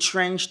firmly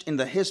entrenched in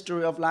the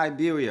history of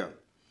Liberia,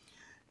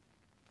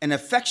 and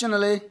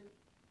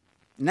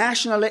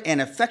nationally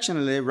and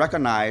affectionately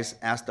recognized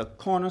as the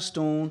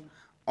cornerstone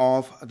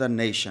of the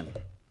nation.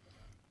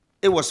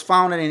 It was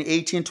founded in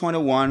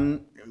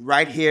 1821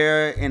 right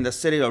here in the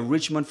city of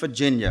Richmond,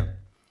 Virginia,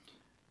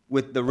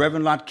 with the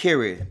Reverend Lord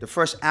Carey, the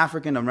first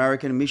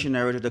African-American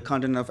missionary to the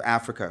continent of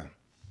Africa.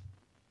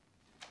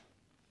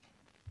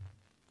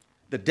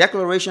 The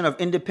Declaration of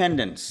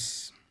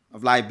Independence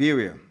of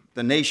Liberia,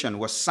 the nation,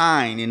 was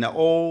signed in the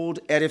old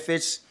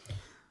edifice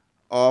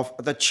of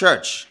the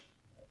church,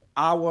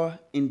 our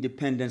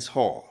Independence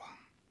Hall,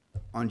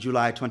 on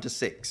July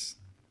 26,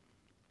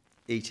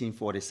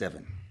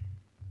 1847.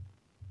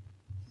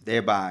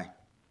 Thereby,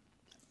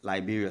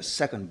 Liberia's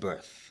second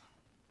birth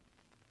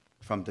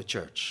from the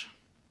church.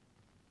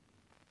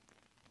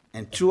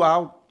 And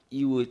throughout,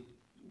 you would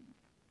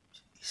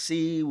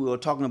see we were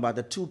talking about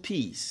the two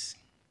P's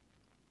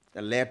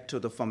that led to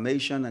the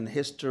formation and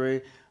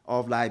history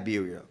of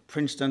Liberia: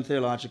 Princeton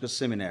Theological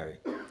Seminary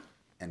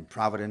and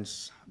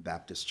Providence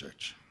Baptist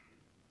Church.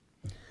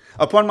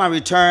 Upon my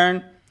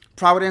return,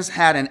 Providence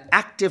had an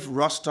active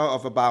roster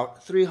of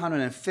about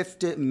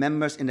 350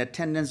 members in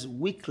attendance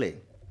weekly.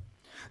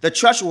 The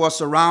church was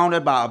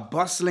surrounded by a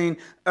bustling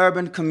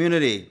urban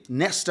community,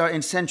 nested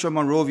in central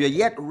Monrovia,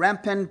 yet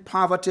rampant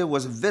poverty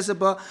was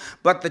visible,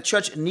 but the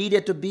church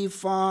needed to be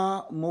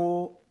far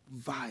more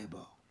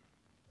viable.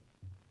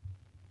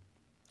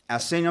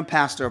 As senior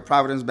pastor of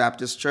Providence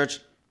Baptist Church,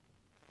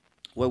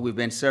 where we've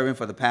been serving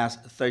for the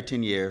past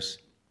 13 years,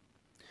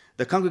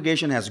 the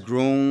congregation has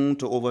grown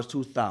to over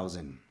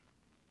 2,000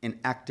 in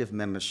active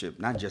membership,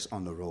 not just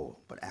on the roll,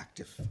 but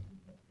active.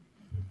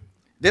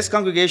 This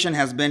congregation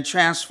has been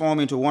transformed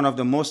into one of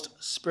the most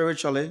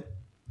spiritually,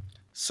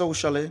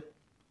 socially,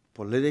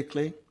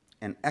 politically,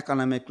 and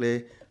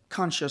economically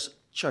conscious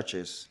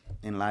churches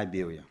in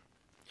Liberia.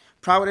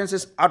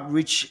 Providence's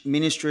outreach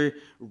ministry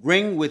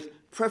rings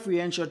with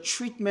preferential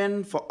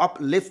treatment for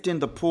uplifting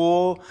the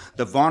poor,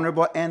 the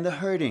vulnerable, and the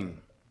hurting.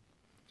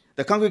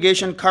 The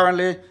congregation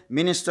currently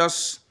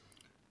ministers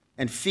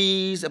and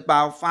feeds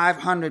about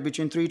 500,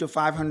 between 300 to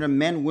 500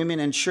 men,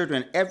 women, and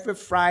children every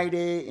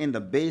Friday in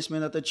the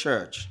basement of the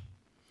church.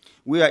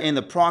 We are in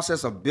the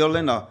process of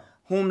building a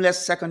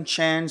homeless second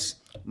chance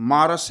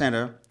model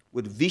center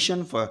with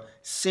vision for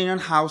senior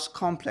house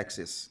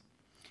complexes.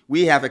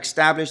 We have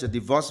established a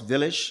divorce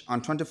village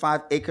on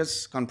 25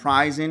 acres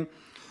comprising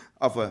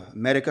of a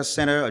medical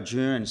center, a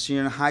junior and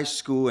senior high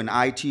school, and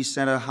IT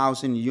center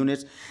housing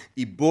units,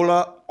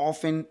 Ebola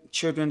orphan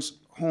children's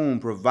home,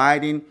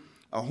 providing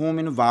a home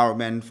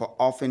environment for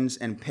orphans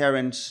and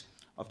parents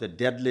of the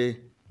deadly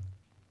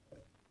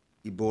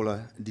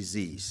Ebola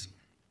disease.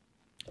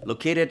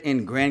 Located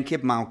in Grand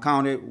Cape Mount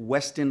County,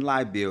 Western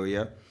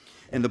Liberia,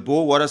 in the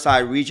Bull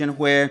Waterside region,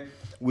 where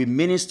we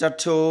minister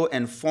to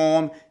and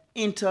form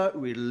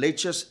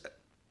interreligious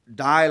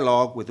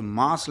dialogue with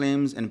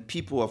Muslims and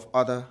people of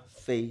other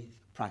faith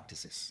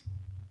practices.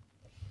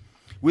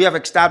 We have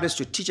established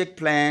strategic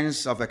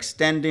plans of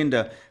extending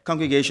the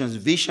congregation's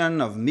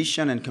vision of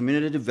mission and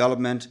community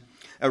development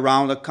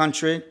around the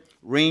country,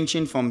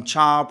 ranging from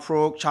child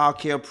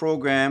care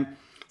program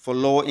for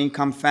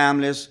low-income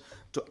families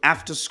to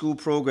after-school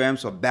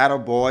programs for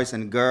battered boys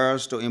and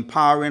girls, to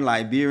empowering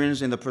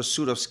Liberians in the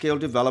pursuit of skill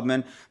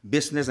development,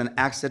 business, and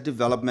asset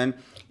development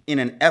in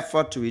an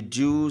effort to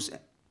reduce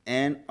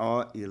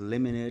and/or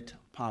eliminate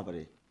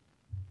poverty.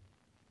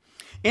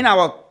 In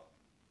our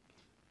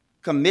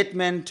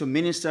commitment to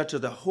minister to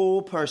the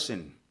whole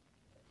person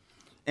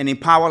and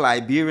empower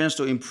Liberians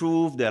to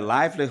improve their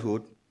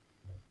livelihood,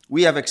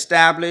 we have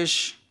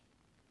established,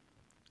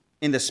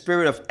 in the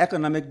spirit of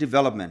economic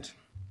development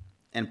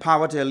and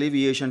poverty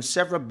alleviation,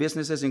 several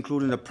businesses,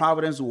 including the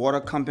Providence Water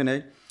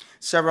Company,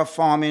 several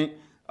farming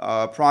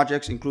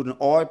projects, including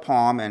oil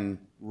palm and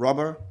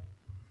rubber,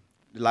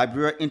 the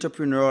Liberia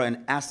Entrepreneurial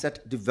and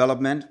Asset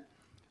Development,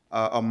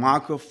 a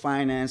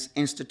microfinance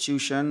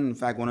institution, in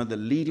fact, one of the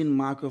leading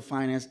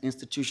microfinance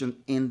institutions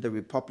in the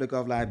Republic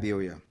of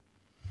Liberia.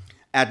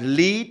 At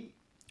LEAD,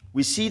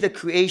 we see the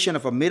creation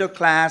of a middle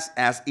class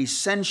as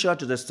essential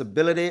to the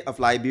stability of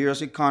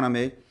Liberia's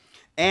economy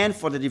and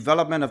for the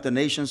development of the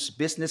nation's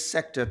business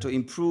sector to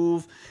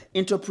improve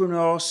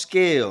entrepreneurial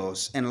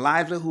skills and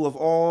livelihood of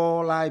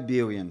all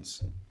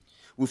Liberians.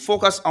 We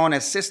focus on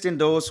assisting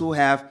those who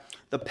have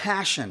the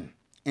passion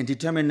and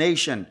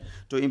determination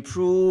to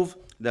improve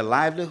their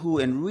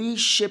livelihood and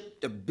reshape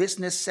the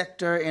business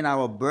sector in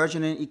our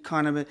burgeoning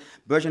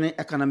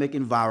economic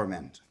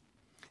environment,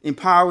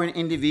 empowering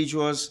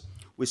individuals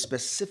with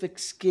specific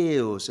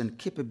skills and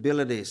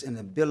capabilities and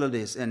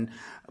abilities and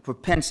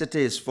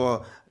propensities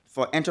for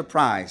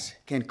enterprise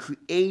can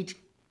create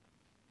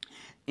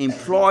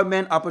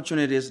employment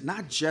opportunities,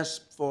 not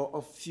just for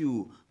a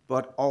few,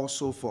 but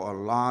also for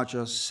a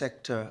larger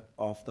sector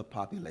of the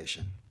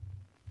population.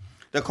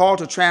 The call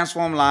to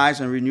transform lives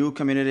and renew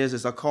communities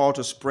is a call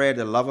to spread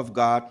the love of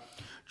God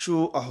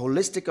through a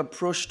holistic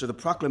approach to the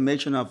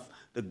proclamation of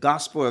the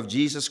gospel of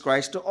Jesus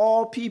Christ to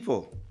all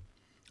people.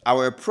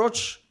 Our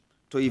approach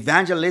to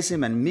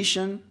evangelism and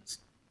missions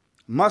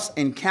must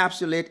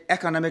encapsulate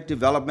economic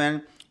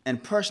development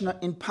and personal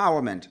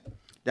empowerment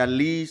that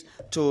leads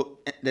to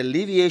the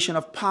alleviation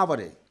of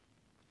poverty.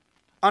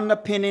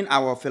 Underpinning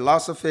our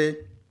philosophy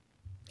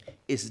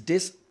is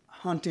this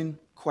haunting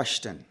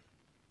question: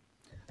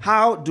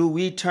 how do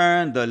we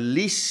turn the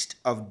least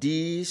of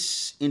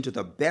these into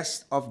the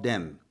best of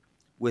them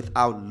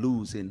without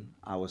losing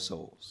our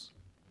souls?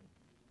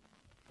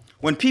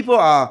 When people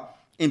are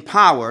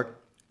empowered,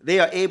 they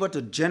are able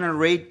to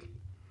generate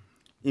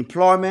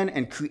employment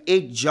and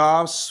create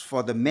jobs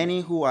for the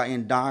many who are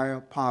in dire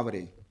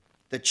poverty.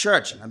 The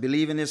church, I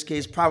believe in this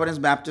case Providence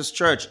Baptist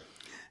Church,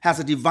 has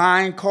a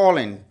divine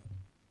calling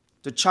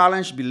to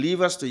challenge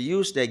believers to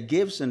use their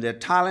gifts and their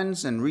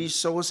talents and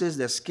resources,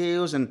 their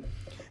skills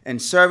and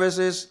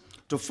services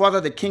to further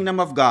the kingdom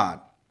of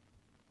God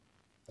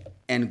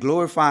and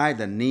glorify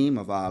the name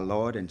of our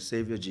Lord and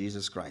Savior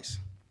Jesus Christ.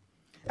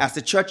 As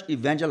the church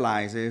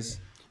evangelizes,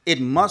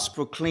 it must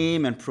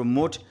proclaim and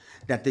promote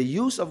that the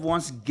use of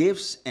one's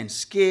gifts and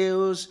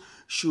skills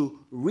should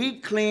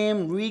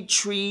reclaim,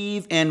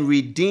 retrieve, and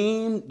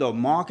redeem the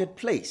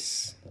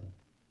marketplace.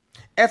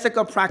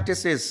 Ethical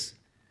practices,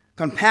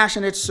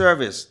 compassionate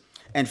service,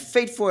 and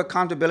faithful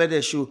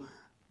accountability should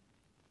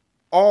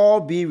all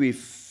be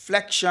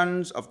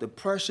reflections of the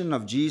person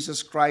of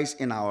Jesus Christ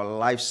in our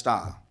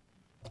lifestyle,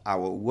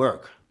 our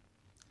work,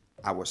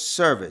 our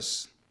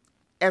service,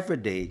 every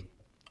day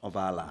of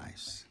our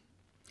lives.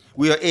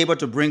 We are able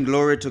to bring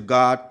glory to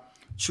God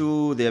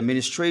through the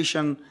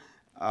administration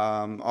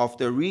of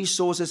the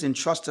resources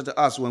entrusted to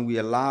us when we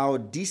allow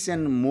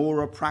decent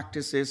moral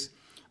practices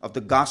of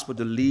the gospel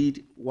to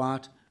lead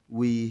what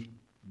we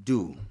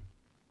do.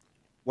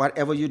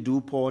 Whatever you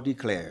do, Paul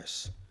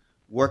declares,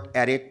 work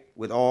at it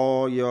with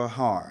all your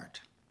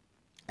heart,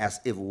 as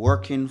if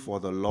working for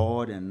the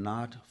Lord and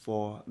not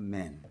for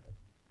men.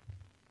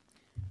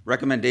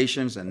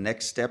 Recommendations and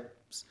next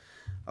steps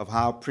of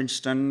how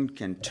Princeton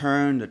can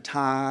turn the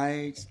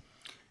tides,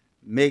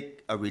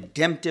 make a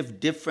redemptive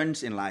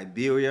difference in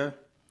Liberia,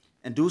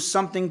 and do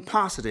something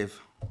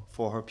positive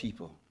for her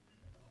people.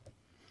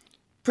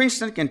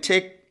 Princeton can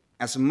take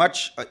as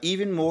much or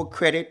even more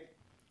credit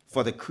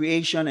for the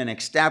creation and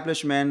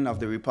establishment of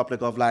the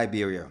Republic of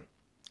Liberia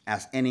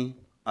as any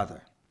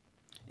other,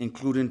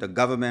 including the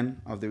government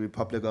of the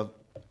Republic of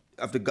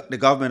the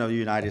government of the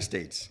United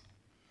States.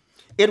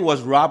 It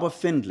was Robert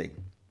Findley,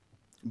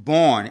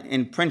 born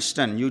in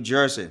Princeton, New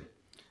Jersey,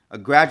 a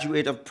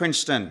graduate of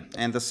Princeton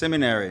and the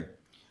Seminary,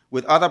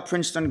 with other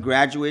Princeton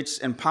graduates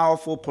and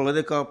powerful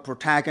political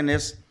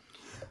protagonists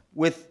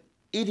with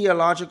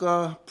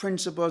ideological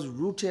principles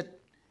rooted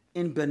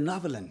in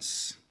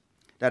benevolence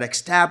that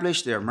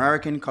established the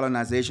American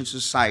Colonization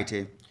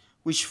Society,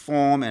 which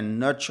formed and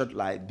nurtured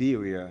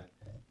Liberia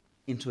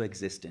into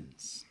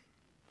existence.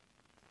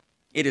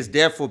 It is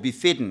therefore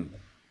befitting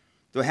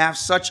to have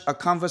such a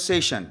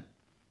conversation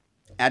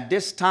at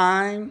this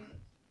time,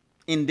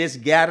 in this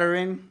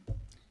gathering,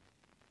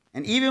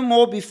 and even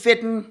more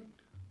befitting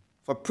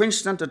for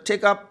Princeton to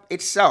take up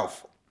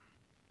itself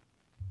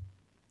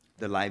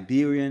the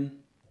Liberian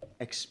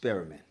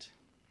experiment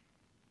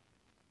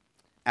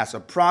as a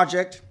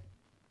project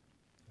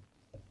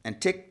and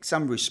take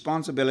some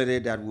responsibility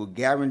that will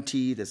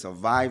guarantee the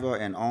survival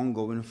and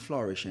ongoing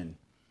flourishing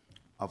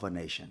of a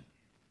nation.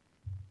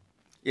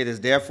 It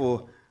is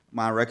therefore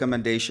my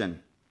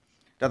recommendation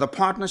that a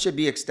partnership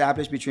be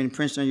established between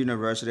Princeton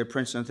University,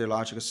 Princeton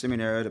Theological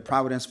Seminary, the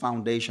Providence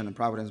Foundation, the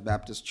Providence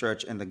Baptist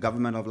Church, and the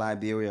government of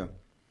Liberia,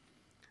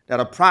 that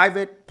a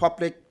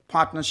private-public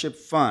partnership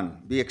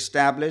fund be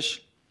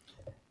established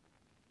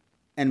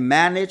and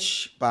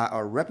managed by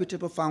a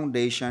reputable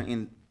foundation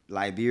in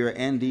Liberia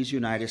and these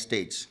United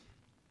States,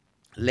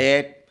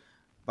 led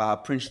by a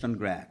Princeton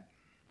grad.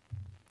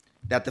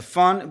 That the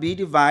fund be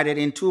divided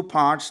in two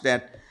parts,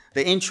 that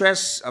the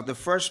interests of the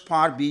first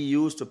part be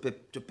used to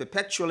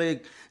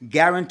perpetually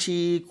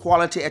guarantee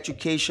quality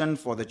education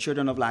for the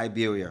children of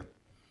Liberia,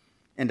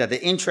 and that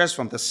the interest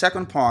from the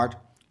second part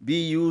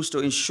be used to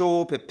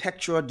ensure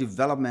perpetual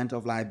development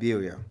of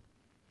Liberia.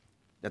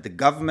 That the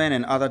government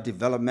and other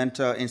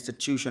developmental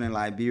institutions in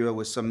Liberia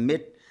will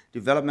submit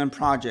development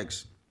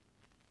projects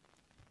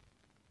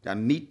that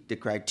meet the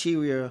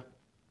criteria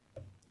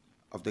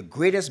of the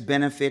greatest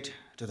benefit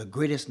to the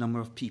greatest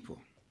number of people.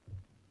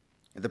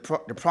 The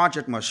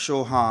project must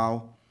show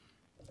how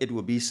it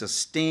will be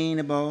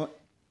sustainable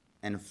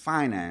and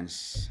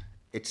finance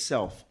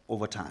itself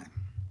over time.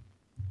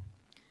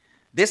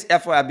 This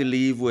effort, I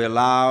believe, will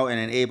allow and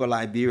enable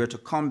Liberia to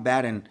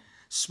combat and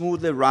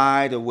smoothly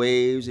ride the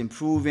waves,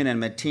 improving and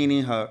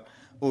maintaining her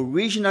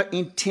original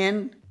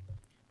intent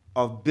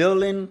of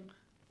building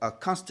a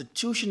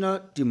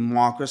constitutional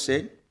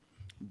democracy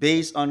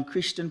based on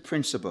Christian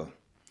principle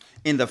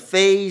in the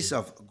face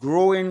of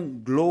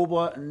growing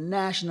global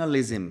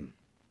nationalism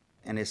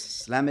and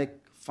Islamic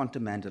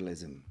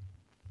fundamentalism.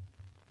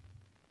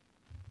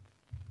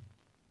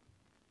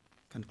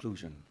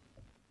 Conclusion.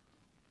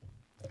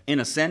 In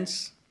a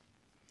sense,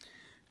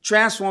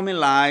 transforming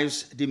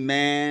lives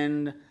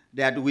demand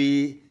that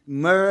we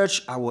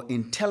merge our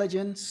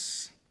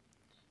intelligence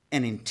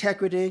and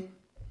integrity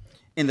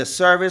in the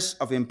service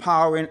of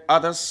empowering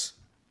others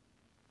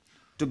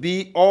to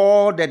be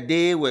all that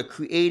they were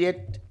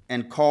created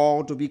and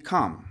called to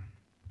become.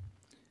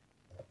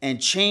 And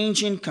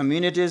changing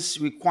communities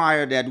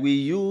require that we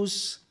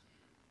use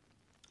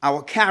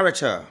our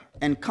character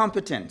and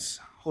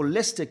competence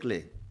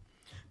holistically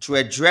to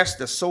address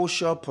the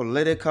social,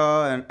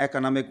 political, and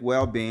economic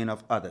well-being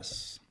of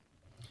others.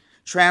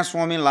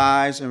 Transforming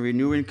lives and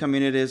renewing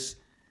communities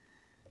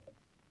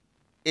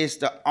is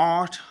the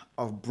art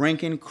of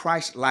bringing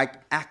Christ-like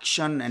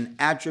action and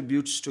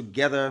attributes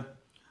together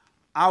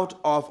out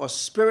of a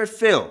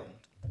spirit-filled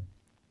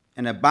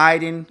and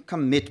abiding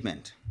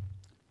commitment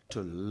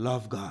to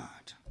love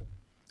God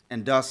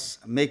and thus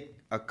make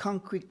a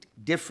concrete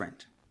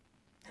difference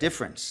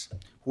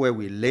where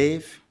we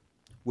live,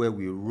 where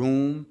we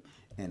roam,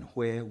 and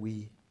where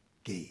we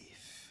give.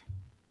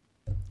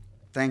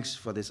 Thanks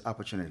for this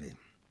opportunity.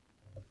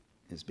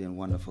 It's been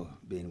wonderful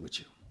being with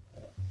you.